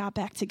him and got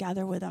back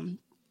together with him.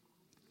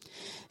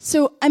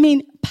 So, I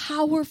mean,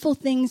 powerful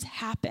things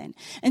happen.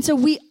 And so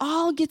we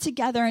all get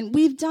together, and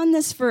we've done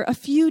this for a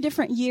few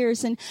different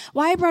years. And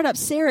why I brought up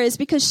Sarah is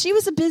because she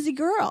was a busy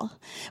girl.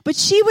 But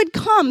she would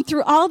come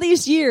through all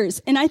these years,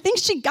 and I think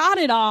she got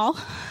it all,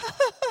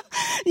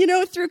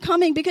 through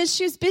coming because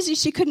she was busy.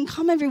 She couldn't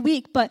come every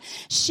week, but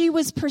she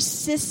was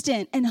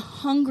persistent and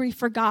hungry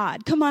for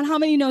God. Come on, how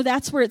many know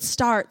that's where it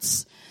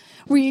starts?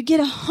 Where you get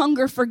a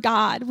hunger for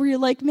God, where you're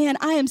like, man,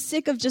 I am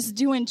sick of just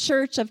doing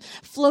church, of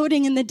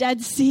floating in the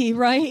Dead Sea,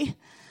 right?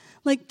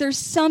 Like there's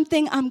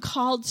something I'm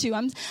called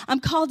to. I'm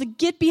called to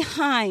get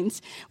behind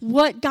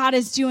what God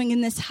is doing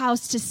in this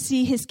house to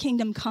see his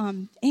kingdom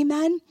come.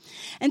 Amen?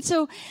 And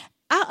so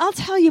I'll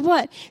tell you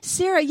what,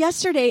 Sarah,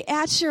 yesterday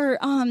at your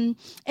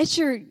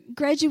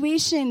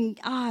graduation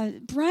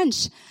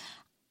brunch,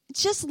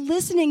 just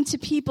listening to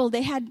people,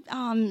 they had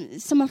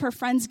some of her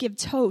friends give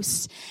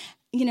toasts,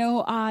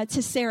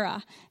 to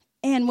Sarah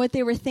and what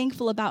they were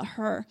thankful about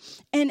her.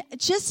 And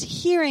just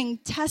hearing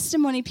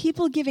testimony,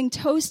 people giving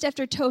toast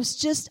after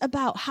toast just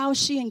about how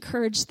she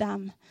encouraged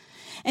them.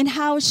 And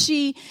how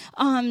she,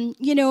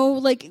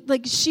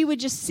 like she would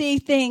just say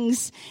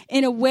things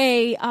in a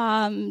way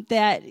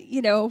that,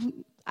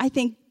 I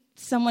think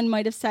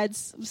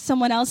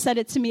someone else said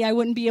it to me, I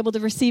wouldn't be able to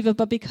receive it.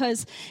 But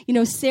because,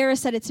 Sarah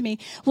said it to me,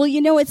 well,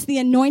 it's the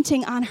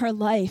anointing on her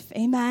life.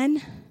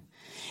 Amen.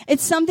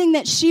 It's something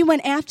that she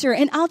went after.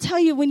 And I'll tell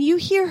you, when you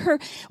hear her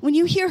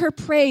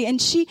pray,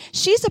 and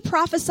she's a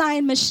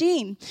prophesying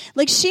machine.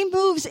 Like she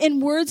moves in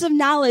words of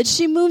knowledge.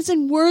 She moves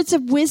in words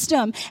of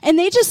wisdom. And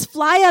they just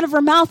fly out of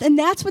her mouth. And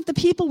that's what the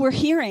people were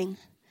hearing.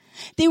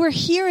 They were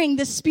hearing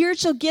the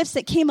spiritual gifts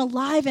that came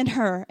alive in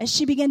her as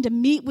she began to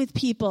meet with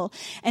people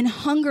and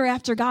hunger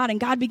after God. And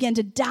God began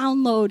to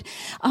download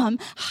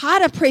how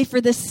to pray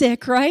for the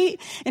sick, right?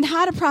 And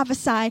how to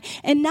prophesy.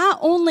 And not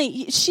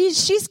only,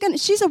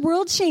 she's a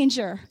world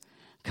changer.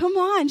 Come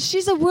on,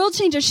 she's a world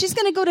changer. She's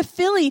going to go to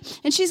Philly,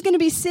 and she's going to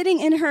be sitting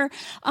in her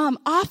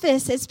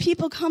office as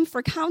people come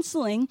for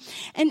counseling.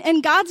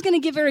 And God's going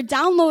to give her a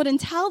download and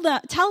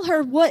tell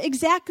her what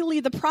exactly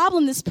the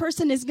problem this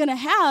person is going to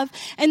have,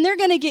 and they're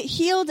going to get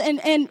healed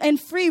and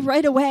free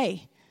right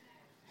away.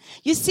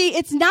 You see,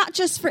 it's not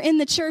just for in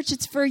the church,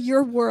 it's for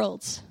your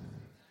world.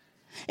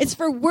 It's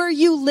for where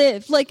you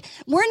live. Like,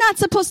 we're not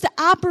supposed to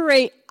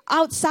operate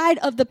outside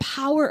of the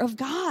power of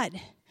God.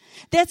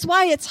 That's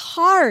why it's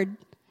hard.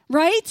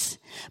 Right?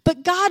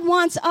 But God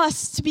wants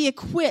us to be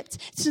equipped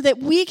so that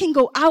we can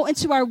go out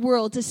into our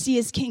world to see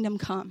his kingdom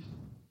come.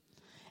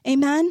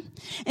 Amen?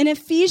 In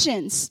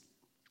Ephesians,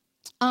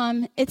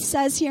 it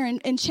says here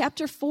in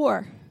chapter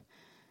 4,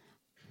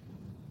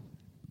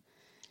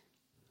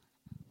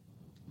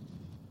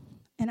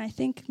 and I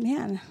think,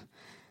 man,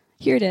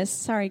 here it is.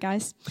 Sorry,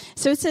 guys.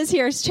 So it says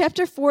here, it's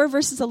chapter 4,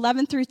 verses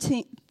 11 through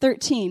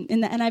 13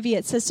 in the NIV.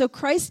 It says, so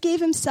Christ gave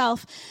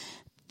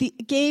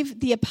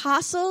the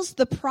apostles,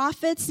 the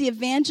prophets, the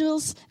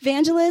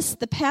evangelists,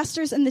 the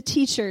pastors, and the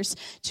teachers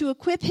to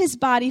equip his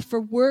body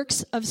for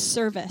works of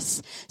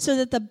service, so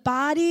that the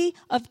body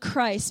of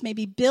Christ may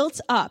be built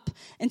up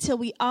until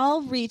we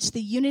all reach the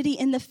unity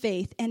in the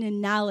faith and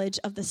in knowledge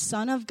of the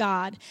Son of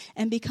God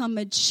and become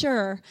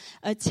mature,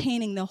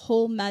 attaining the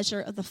whole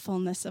measure of the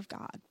fullness of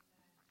God.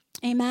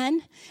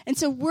 Amen? And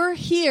so we're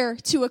here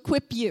to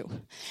equip you.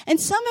 And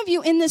some of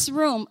you in this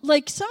room,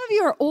 like some of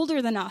you are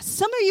older than us.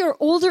 Some of you are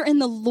older in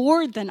the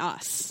Lord than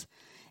us.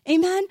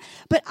 Amen?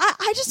 But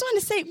I just want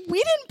to say,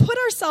 we didn't put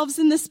ourselves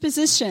in this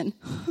position.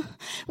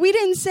 We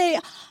didn't say,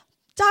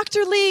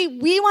 Dr. Lee,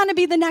 we want to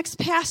be the next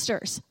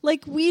pastors.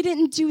 Like, we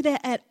didn't do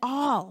that at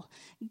all.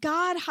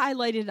 God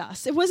highlighted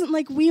us. It wasn't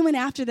like we went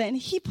after that, and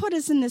he put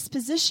us in this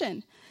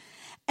position.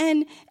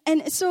 And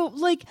so,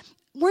 like,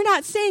 we're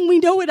not saying we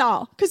know it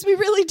all, because we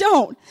really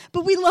don't.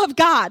 But we love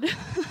God,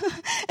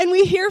 and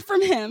we hear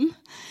from him,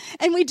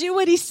 and we do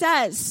what he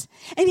says.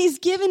 And he's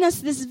given us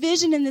this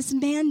vision and this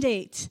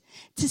mandate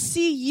to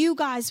see you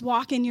guys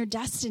walk in your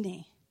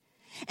destiny.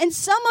 And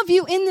some of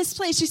you in this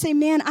place, you say,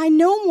 man, I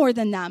know more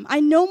than them. I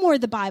know more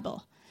of the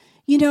Bible.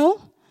 You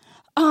know,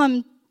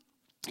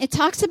 it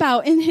talks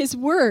about in his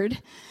word,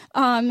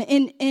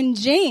 in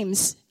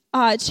James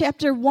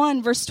chapter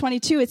 1, verse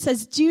 22, it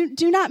says,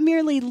 do not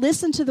merely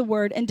listen to the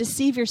word and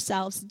deceive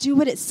yourselves. Do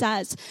what it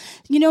says.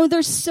 You know,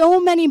 there's so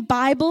many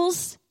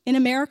Bibles in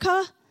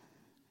America.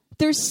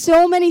 There's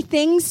so many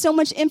things, so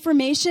much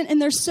information,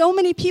 and there's so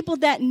many people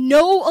that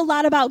know a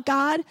lot about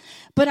God,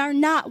 but are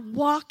not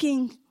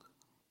walking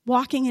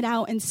it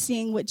out and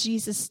seeing what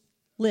Jesus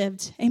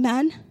lived.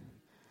 Amen?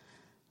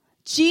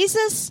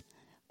 Jesus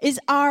is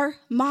our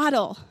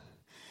model.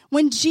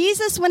 When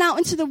Jesus went out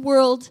into the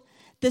world,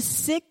 the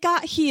sick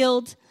got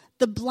healed,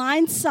 the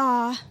blind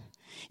saw.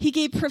 He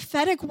gave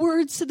prophetic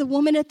words to the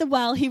woman at the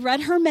well. He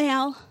read her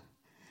mail.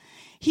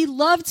 He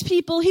loved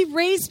people. He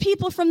raised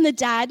people from the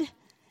dead.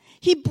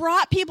 He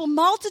brought people.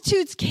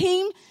 Multitudes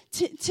came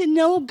to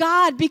know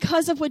God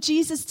because of what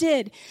Jesus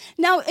did.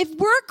 Now, if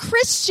we're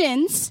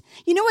Christians,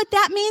 you know what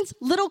that means?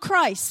 Little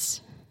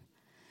Christ.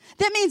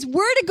 That means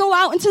we're to go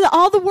out into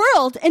all the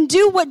world and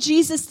do what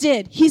Jesus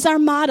did. He's our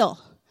model.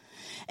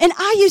 And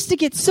I used to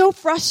get so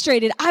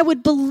frustrated. I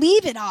would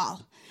believe it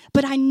all,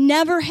 but I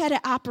never had it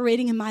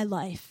operating in my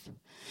life.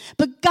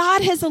 But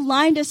God has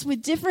aligned us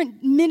with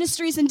different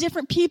ministries and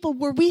different people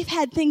where we've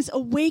had things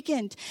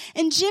awakened.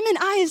 And Jim and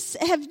I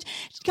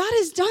God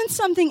has done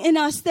something in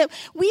us that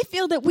we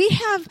feel that we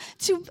have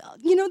to,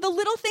 you know, the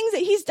little things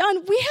that he's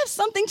done, we have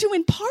something to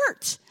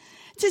impart,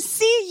 to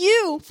see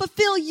you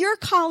fulfill your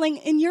calling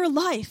in your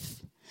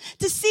life,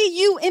 to see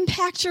you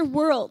impact your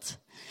world.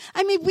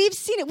 I mean, we've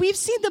seen it. We've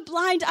seen the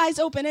blind eyes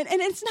open, and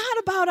it's not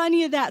about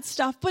any of that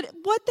stuff. But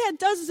what that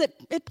does is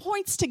it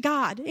points to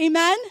God.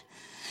 Amen?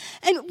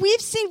 And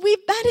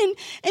we've been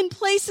in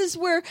places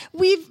where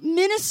we've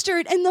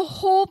ministered, and the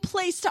whole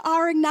place, to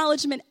our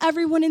acknowledgement,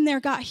 everyone in there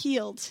got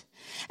healed.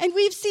 And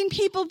we've seen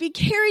people be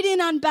carried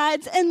in on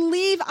beds and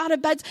leave out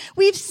of beds.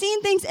 We've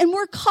seen things, and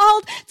we're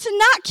called to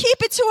not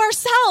keep it to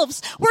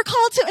ourselves. We're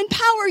called to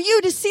empower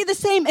you to see the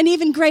same and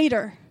even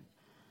greater.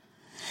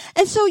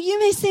 And so you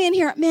may say in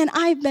here, man,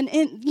 I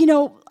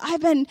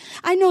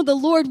know the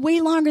Lord way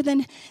longer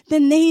than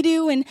they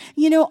do, and,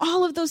 you know,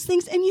 all of those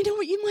things. And you know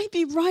what? You might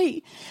be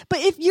right. But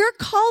if you're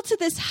called to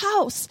this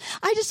house,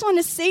 I just want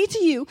to say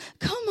to you,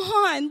 come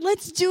on,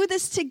 let's do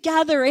this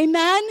together.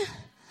 Amen?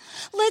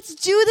 Let's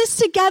do this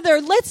together.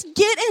 Let's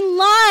get in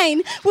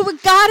line with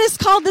what God has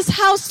called this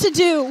house to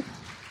do.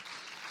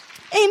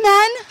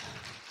 Amen?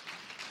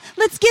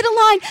 Let's get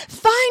aligned.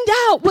 Find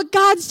out what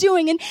God's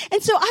doing. And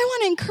so I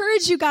want to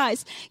encourage you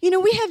guys. You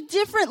know, we have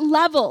different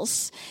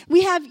levels.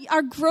 We have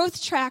our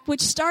growth track,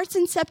 which starts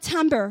in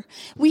September.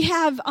 We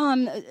have,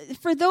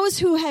 for those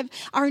who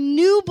are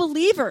new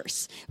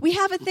believers, we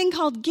have a thing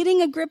called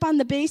Getting a Grip on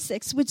the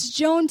Basics, which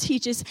Joan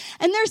teaches.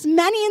 And there's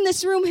many in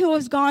this room who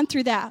have gone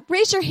through that.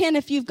 Raise your hand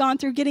if you've gone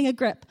through Getting a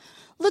Grip.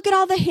 Look at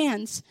all the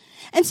hands.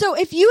 And so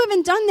if you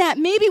haven't done that,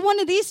 maybe one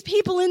of these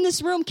people in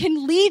this room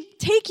can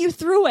take you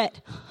through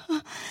it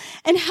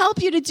and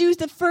help you to do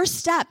the first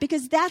step,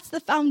 because that's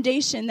the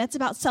foundation. That's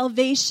about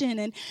salvation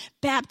and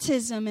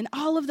baptism and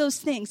all of those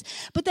things.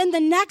 But then the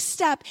next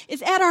step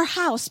is at our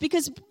house,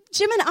 because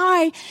Jim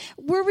and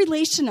we're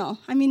relational.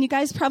 I mean, you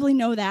guys probably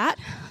know that.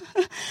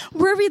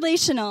 We're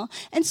relational.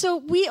 And so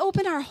we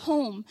open our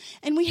home,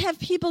 and we have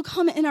people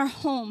come in our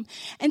home.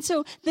 And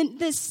so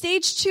the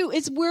stage 2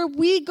 is where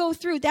we go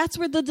through. That's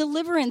where the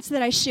deliverance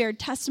that I shared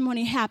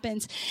testimony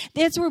happens.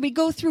 That's where we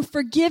go through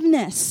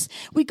forgiveness.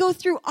 We go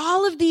through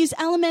all of these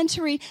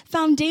elementary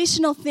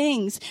foundational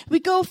things. We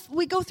go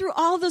through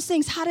all those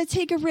things, how to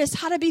take a risk,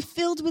 how to be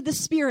filled with the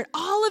Spirit,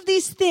 all of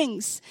these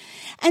things.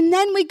 And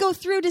then we go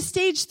through to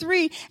stage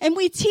 3, and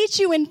we teach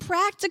you in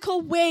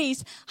practical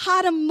ways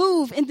how to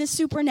move in the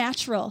supernatural.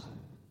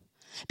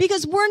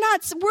 Because we're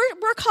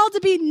called to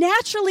be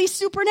naturally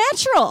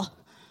supernatural.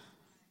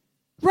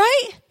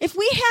 Right? If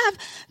we have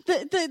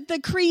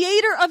the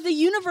creator of the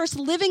universe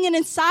living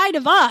inside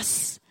of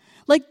us,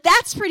 like,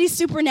 that's pretty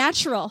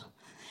supernatural.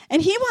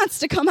 And he wants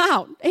to come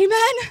out.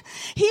 Amen?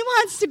 He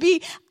wants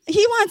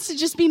to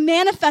just be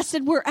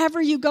manifested wherever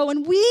you go.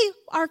 And we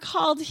are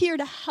called here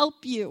to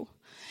help you,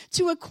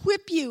 to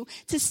equip you,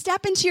 to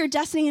step into your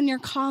destiny and your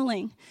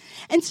calling.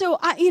 And so,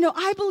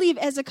 I believe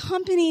as a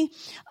company,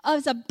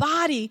 as a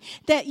body,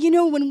 that,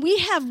 when we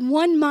have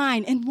one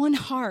mind and one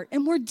heart,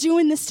 and we're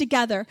doing this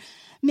together,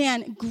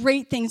 man,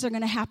 great things are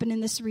going to happen in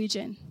this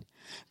region.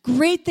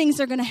 Great things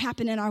are going to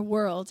happen in our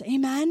world.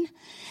 Amen?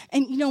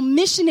 And,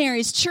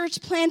 missionaries,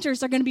 church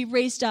planters are going to be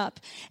raised up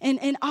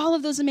and all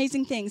of those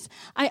amazing things.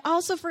 I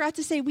also forgot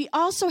to say, we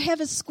also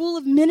have a school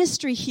of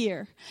ministry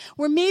here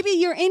where maybe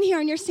you're in here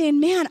and you're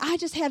saying, man, I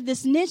just have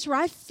this niche where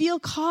I feel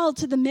called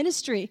to the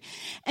ministry.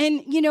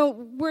 And,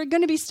 we're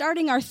going to be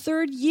starting our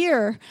third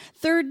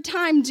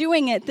time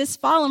doing it this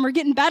fall, and we're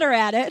getting better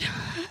at it.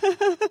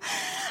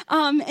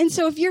 And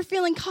so if you're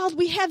feeling called,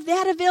 we have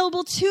that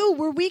available too,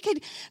 where we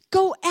could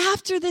go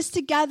after this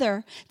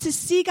together to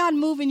see God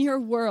move in your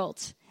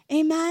world.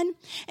 Amen?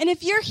 And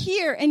if you're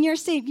here and you're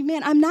saying,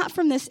 man, I'm not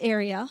from this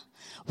area,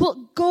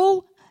 well,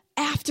 go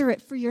after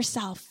it for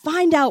yourself.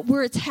 Find out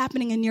where it's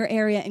happening in your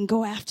area and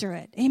go after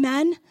it.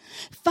 Amen?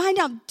 Find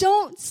out.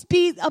 Don't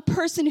be a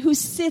person who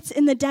sits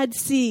in the Dead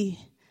Sea.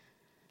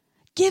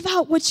 Give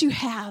out what you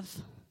have.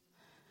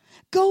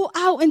 Go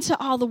out into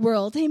all the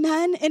world,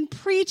 amen, and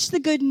preach the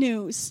good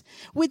news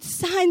with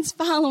signs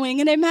following,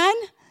 and amen?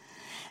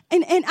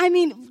 And I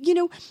mean,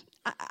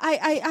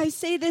 I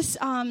say this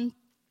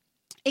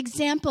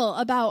example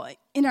about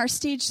in our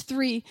stage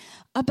 3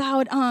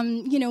 about,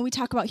 we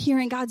talk about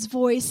hearing God's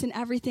voice and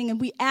everything, and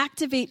we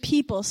activate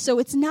people. So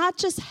it's not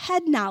just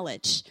head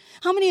knowledge.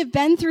 How many have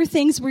been through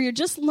things where you're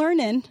just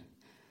learning,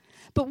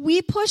 but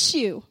we push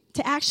you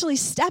to actually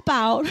step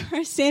out?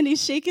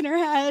 Sandy's shaking her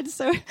head.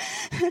 So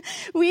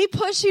we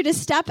push you to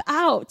step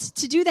out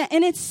to do that.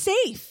 And it's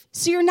safe.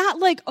 So you're not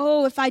like,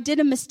 oh, if I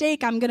did a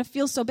mistake, I'm going to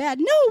feel so bad.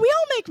 No, we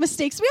all make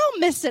mistakes. We all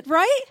miss it,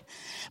 right?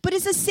 But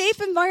it's a safe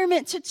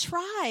environment to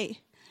try,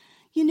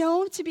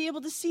 to be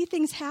able to see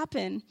things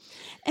happen.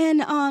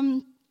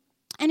 And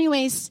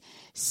anyways,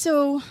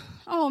 so,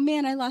 oh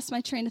man, I lost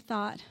my train of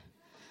thought.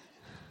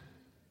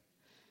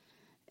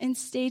 In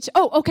stage,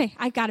 okay,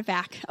 I got it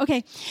back.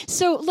 Okay,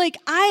 so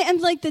I am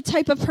the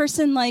type of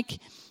person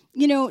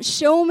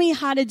show me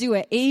how to do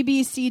it, A,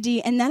 B, C, D,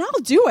 and then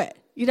I'll do it,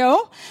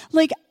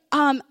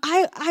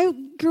 I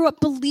grew up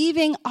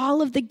believing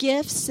all of the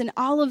gifts and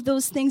all of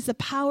those things, the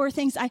power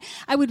things.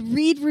 I would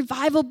read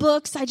revival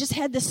books. I just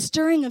had this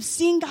stirring of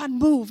seeing God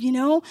move,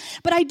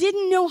 but I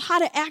didn't know how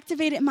to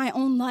activate it in my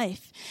own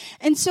life.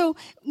 And so,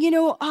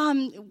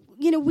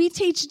 we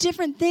teach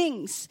different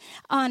things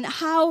on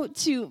how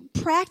to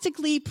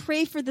practically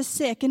pray for the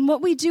sick. And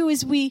what we do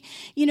is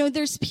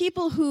there's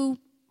people who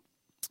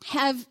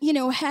have,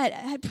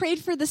 had prayed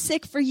for the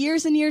sick for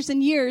years and years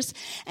and years.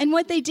 And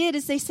what they did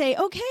is they say,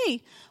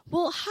 okay,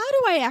 well, how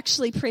do I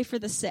actually pray for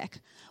the sick?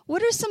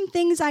 What are some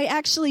things I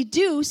actually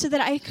do so that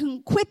I can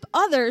equip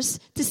others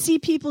to see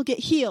people get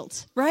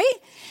healed, right?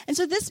 And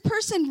so this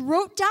person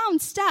wrote down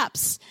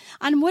steps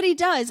on what he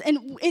does.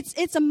 And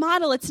it's a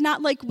model. It's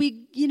not like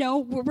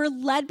we're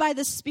led by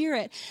the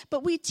Spirit.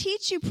 But we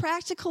teach you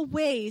practical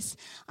ways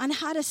on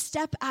how to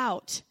step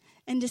out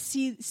and to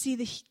see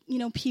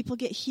the people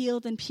get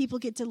healed and people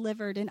get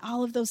delivered and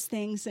all of those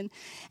things.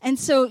 And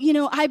so,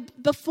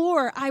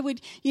 before I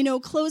would,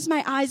 close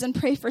my eyes and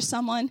pray for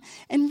someone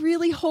and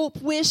really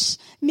wish,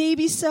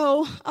 maybe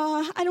so.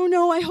 I don't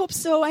know. I hope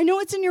so. I know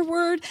it's in your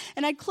word.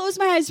 And I'd close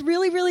my eyes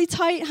really, really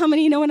tight. How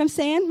many know what I'm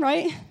saying,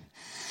 right?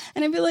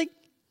 And I'd be like,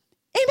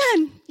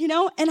 amen,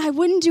 and I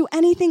wouldn't do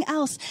anything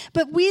else.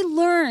 But we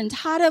learned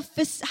how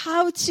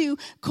to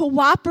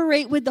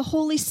cooperate with the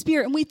Holy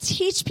Spirit. And we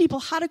teach people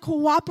how to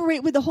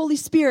cooperate with the Holy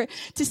Spirit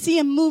to see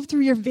him move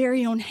through your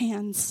very own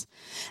hands.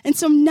 And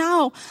so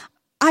now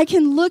I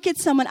can look at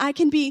someone, I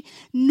can be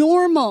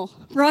normal,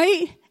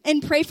 right?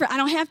 And pray for, I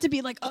don't have to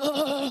be like,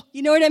 oh,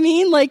 you know what I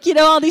mean?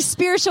 All these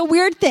spiritual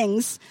weird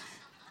things.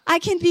 I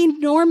can be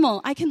normal.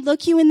 I can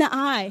look you in the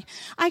eye.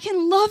 I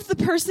can love the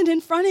person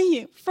in front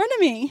of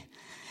me.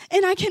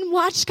 And I can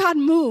watch God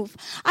move.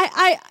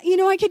 I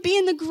could be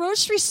in the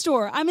grocery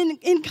store. I'm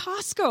in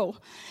Costco,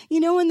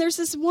 and there's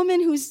this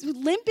woman who's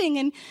limping,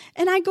 and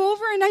I go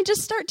over and I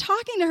just start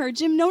talking to her.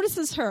 Jim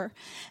notices her.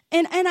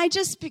 And I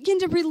just begin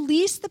to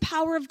release the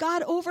power of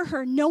God over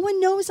her. No one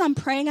knows I'm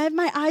praying. I have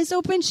my eyes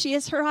open. She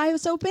has her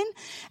eyes open.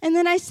 And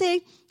then I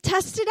say,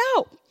 test it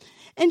out.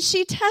 And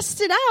she tests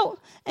it out,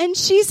 and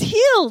she's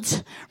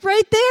healed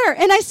right there.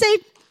 And I say,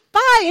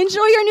 bye,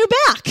 enjoy your new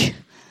back.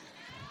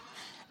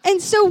 And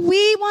so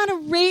we want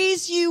to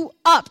raise you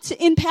up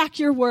to impact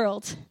your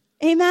world.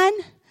 Amen?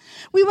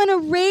 We want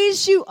to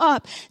raise you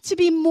up to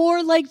be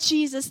more like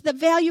Jesus. The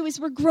value is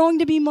we're growing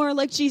to be more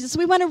like Jesus.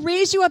 We want to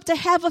raise you up to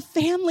have a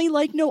family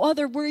like no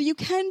other, where you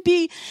can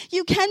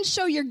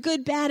show your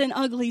good, bad, and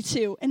ugly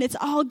too, and it's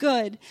all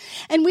good.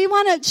 And we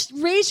want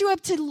to raise you up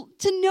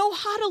to know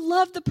how to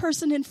love the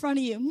person in front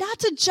of you, not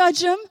to judge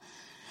them,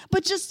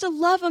 but just to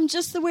love them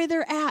just the way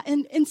they're at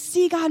and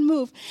see God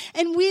move.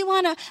 And we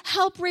want to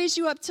help raise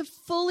you up to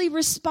fully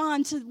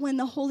respond to when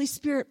the Holy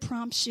Spirit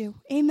prompts you.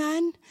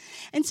 Amen?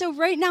 And so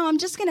right now, I'm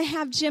just going to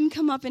have Jim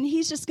come up, and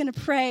he's just going to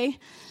pray.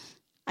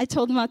 I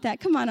told him about that.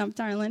 Come on up,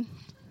 darling.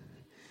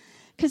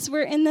 Because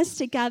we're in this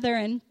together.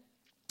 And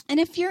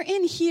if you're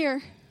in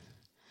here,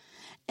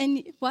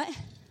 and what?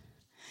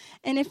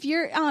 And if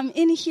you're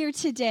in here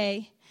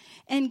today,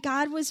 and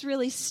God was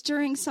really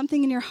stirring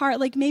something in your heart.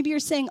 Like maybe you're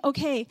saying,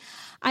 okay,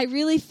 I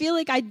really feel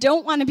like I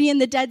don't want to be in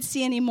the Dead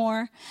Sea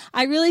anymore.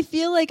 I really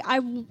feel like I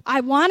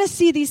want to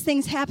see these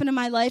things happen in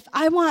my life.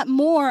 I want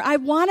more. I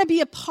want to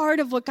be a part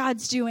of what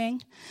God's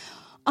doing.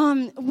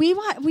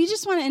 We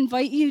just want to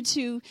invite you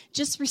to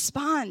just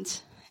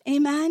respond.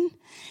 Amen.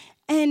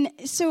 And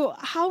so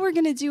how we're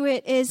going to do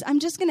it is I'm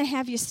just going to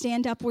have you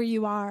stand up where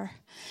you are.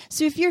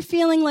 So if you're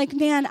feeling like,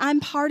 man, I'm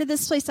part of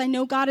this place, I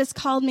know God has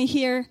called me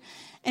here,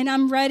 and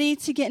I'm ready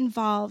to get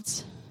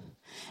involved.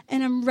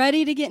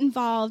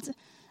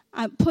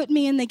 Put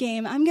me in the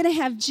game. I'm going to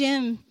have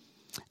Jim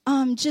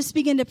just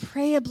begin to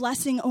pray a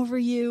blessing over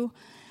you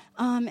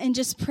and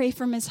just pray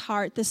from his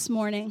heart this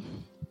morning.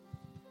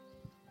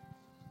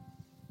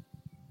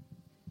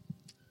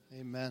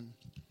 Amen.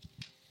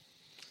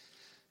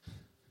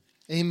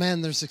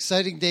 Amen. There's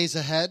exciting days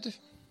ahead.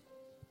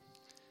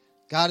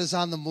 God is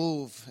on the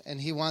move, and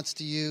he wants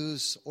to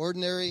use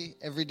ordinary,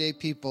 everyday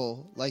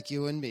people like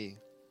you and me.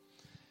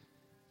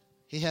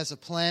 He has a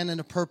plan and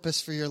a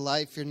purpose for your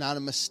life. You're not a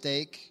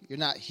mistake. You're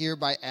not here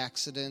by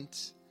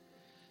accident.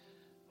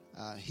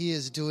 He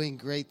is doing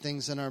great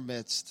things in our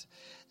midst.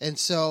 And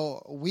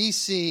so we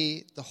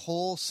see the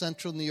whole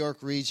central New York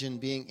region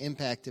being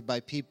impacted by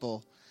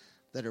people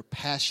that are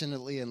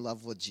passionately in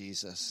love with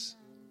Jesus.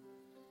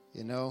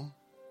 You know?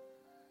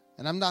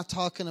 And I'm not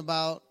talking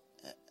about,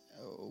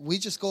 we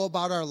just go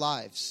about our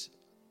lives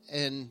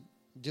and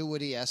do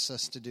what he asks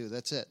us to do.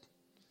 That's it.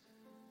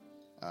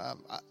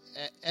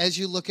 As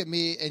you look at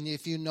me, and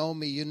if you know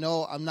me, you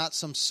know I'm not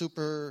some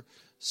super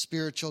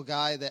spiritual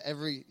guy that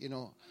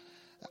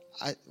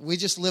we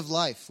just live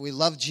life. We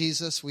love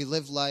Jesus, we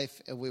live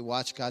life, and we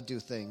watch God do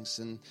things.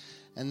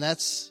 And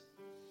that's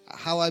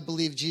how I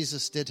believe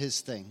Jesus did his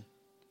thing.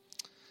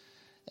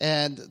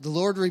 And the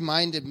Lord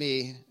reminded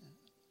me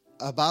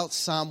about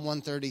Psalm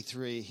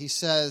 133. He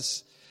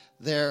says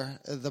there,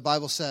 the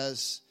Bible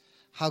says,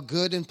 how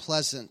good and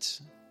pleasant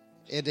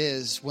it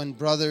is when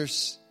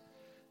brothers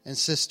and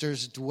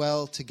sisters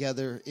dwell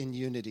together in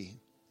unity.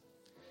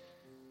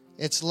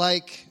 It's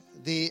like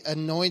the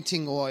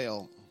anointing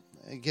oil.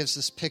 It gives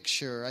this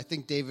picture. I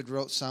think David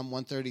wrote Psalm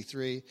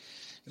 133. It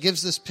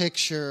gives this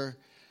picture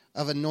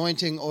of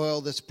anointing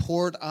oil that's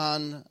poured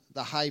on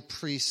the high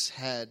priest's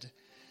head,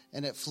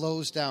 and it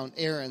flows down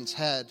Aaron's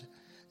head,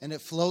 and it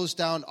flows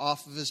down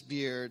off of his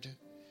beard,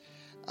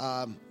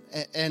 and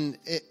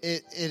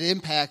it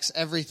impacts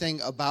everything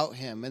about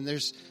him. And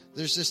there's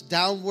this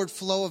downward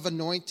flow of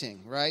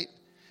anointing, right?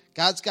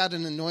 God's got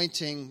an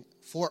anointing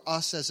for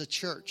us as a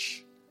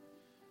church.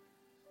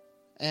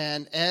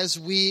 And as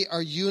we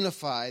are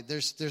unified,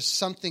 there's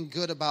something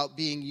good about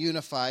being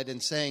unified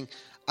and saying,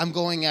 I'm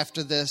going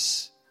after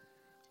this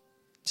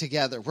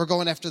together. We're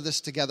going after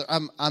this together.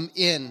 I'm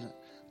in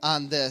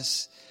on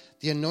this.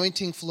 The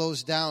anointing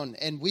flows down,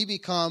 and we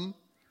become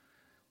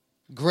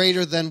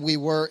greater than we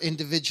were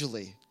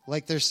individually.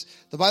 Like the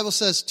Bible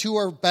says, two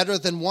are better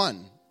than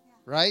one,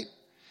 right?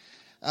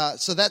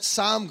 So that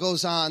psalm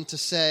goes on to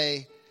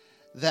say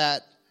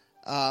that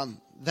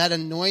that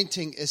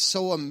anointing is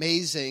so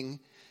amazing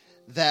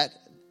that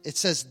it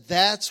says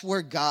that's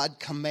where God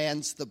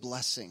commands the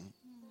blessing.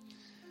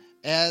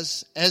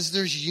 As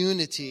there's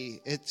unity,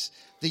 it's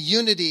the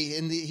unity,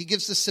 and he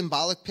gives the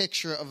symbolic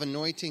picture of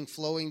anointing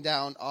flowing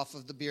down off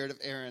of the beard of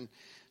Aaron,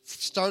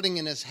 starting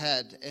in his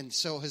head, and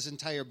so his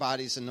entire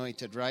body's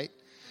anointed, right?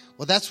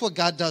 Well, that's what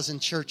God does in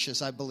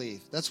churches, I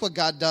believe. That's what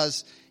God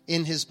does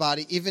in his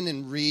body, even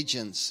in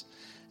regions,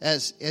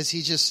 as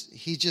he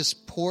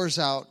just pours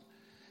out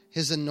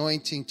his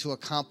anointing to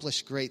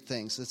accomplish great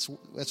things.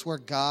 That's where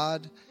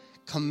God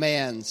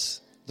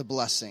commands the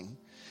blessing.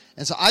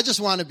 And so I just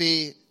want to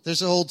be,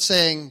 there's an old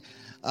saying,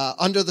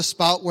 under the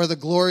spout where the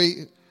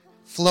glory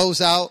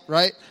flows out,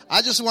 right?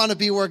 I just want to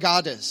be where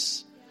God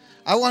is.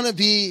 I want to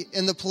be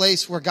in the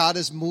place where God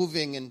is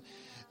moving, and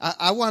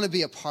I want to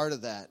be a part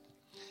of that.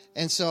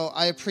 And so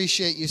I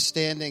appreciate you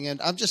standing, and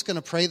I'm just going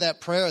to pray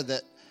that prayer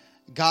that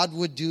God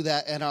would do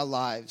that in our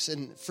lives.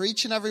 And for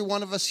each and every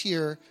one of us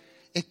here,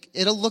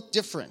 it'll look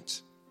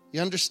different.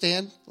 You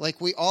understand?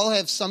 Like we all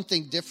have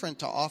something different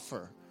to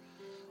offer.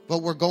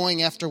 But we're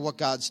going after what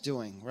God's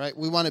doing, right?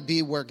 We want to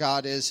be where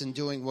God is and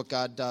doing what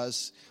God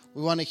does.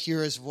 We want to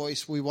hear his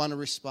voice. We want to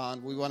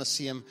respond. We want to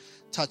see him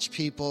touch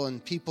people,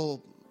 and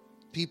people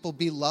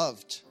be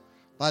loved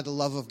by the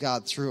love of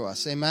God through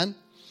us. Amen?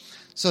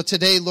 So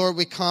today, Lord,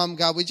 we come.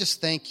 God, we just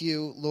thank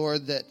you,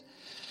 Lord, that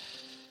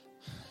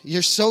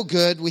you're so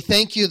good. We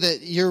thank you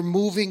that you're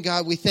moving,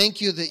 God. We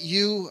thank you that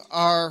you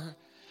are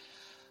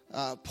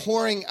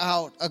pouring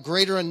out a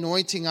greater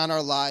anointing on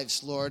our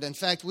lives, Lord. In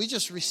fact, we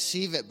just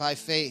receive it by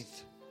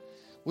faith.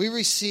 We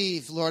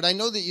receive, Lord. I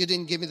know that you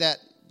didn't give me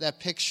that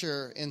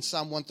picture in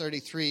Psalm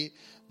 133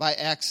 by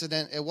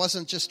accident. It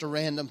wasn't just a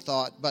random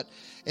thought, but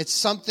it's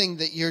something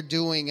that you're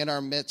doing in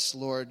our midst,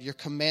 Lord. You're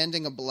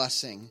commanding a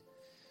blessing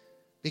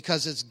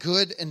because it's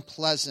good and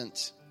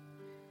pleasant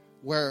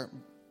where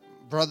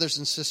brothers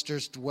and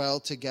sisters dwell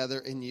together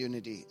in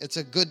unity. It's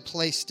a good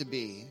place to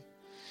be.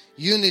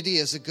 Unity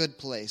is a good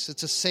place.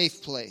 It's a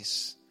safe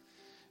place.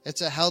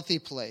 It's a healthy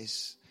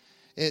place.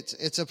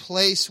 It's a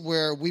place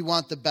where we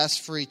want the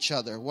best for each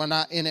other. We're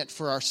not in it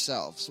for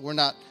ourselves. We're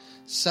not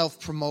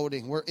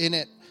self-promoting. We're in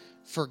it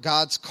for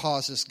God's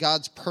causes,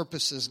 God's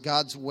purposes,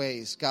 God's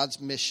ways, God's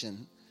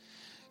mission.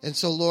 And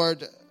so,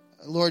 Lord,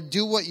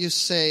 do what you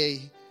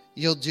say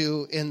you'll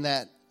do in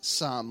that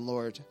psalm,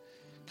 Lord.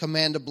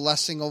 Command a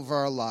blessing over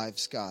our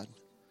lives, God.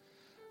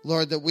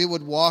 Lord, that we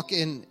would walk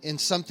in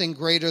something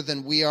greater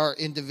than we are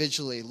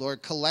individually.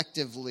 Lord,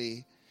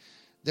 collectively,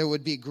 there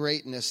would be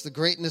greatness. The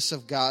greatness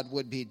of God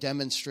would be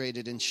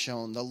demonstrated and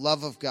shown. The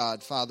love of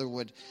God, Father,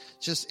 would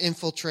just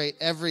infiltrate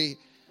every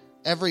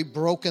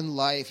broken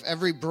life,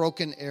 every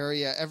broken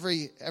area,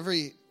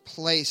 every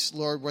place,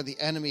 Lord, where the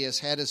enemy has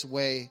had his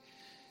way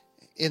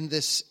in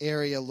this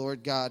area,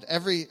 Lord God.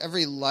 Every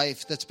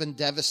life that's been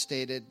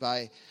devastated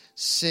by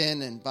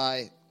sin and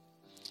by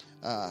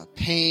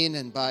pain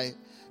and by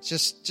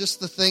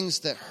just the things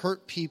that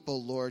hurt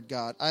people, Lord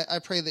God. I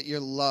pray that your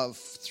love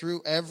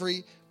through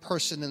every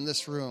person in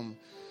this room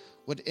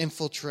would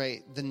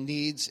infiltrate the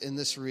needs in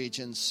this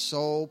region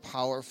so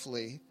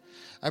powerfully.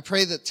 I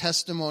pray that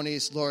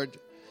testimonies, Lord,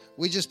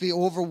 we just be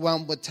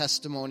overwhelmed with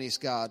testimonies,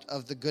 God,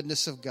 of the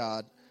goodness of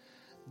God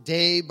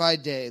day by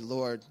day,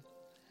 Lord.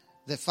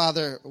 That,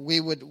 Father, we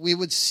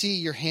would see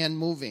your hand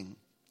moving,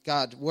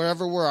 God,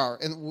 wherever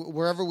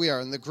we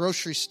are in the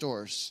grocery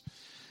stores,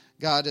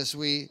 God, as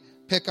we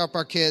pick up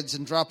our kids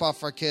and drop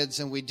off our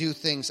kids and we do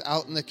things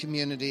out in the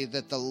community,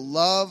 that the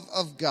love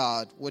of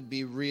God would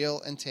be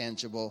real and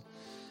tangible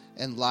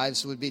and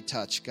lives would be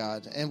touched,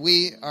 God. And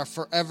we are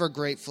forever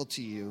grateful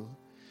to you.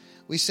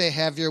 We say,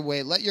 have your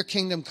way. Let your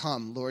kingdom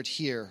come, Lord,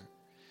 here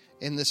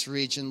in this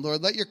region.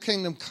 Lord, let your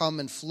kingdom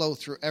come and flow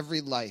through every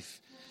life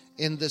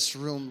in this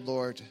room,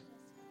 Lord.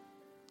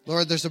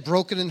 Lord, there's a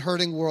broken and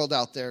hurting world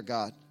out there,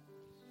 God.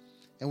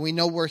 And we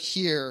know we're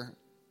here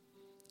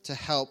to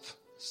help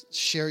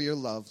share your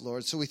love,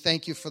 Lord. So we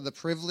thank you for the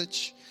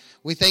privilege.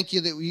 We thank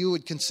you that you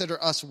would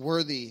consider us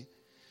worthy,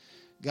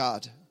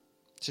 God,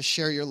 to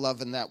share your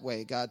love in that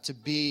way, God, to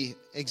be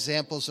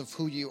examples of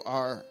who you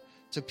are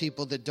to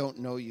people that don't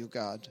know you,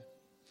 God.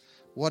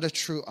 What a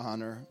true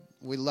honor.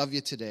 We love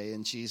you today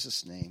in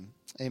Jesus' name.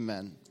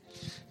 Amen.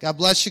 God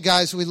bless you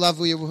guys. We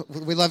love you.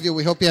 We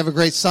hope you have a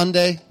great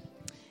Sunday.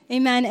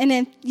 Amen. And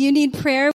if you need prayer,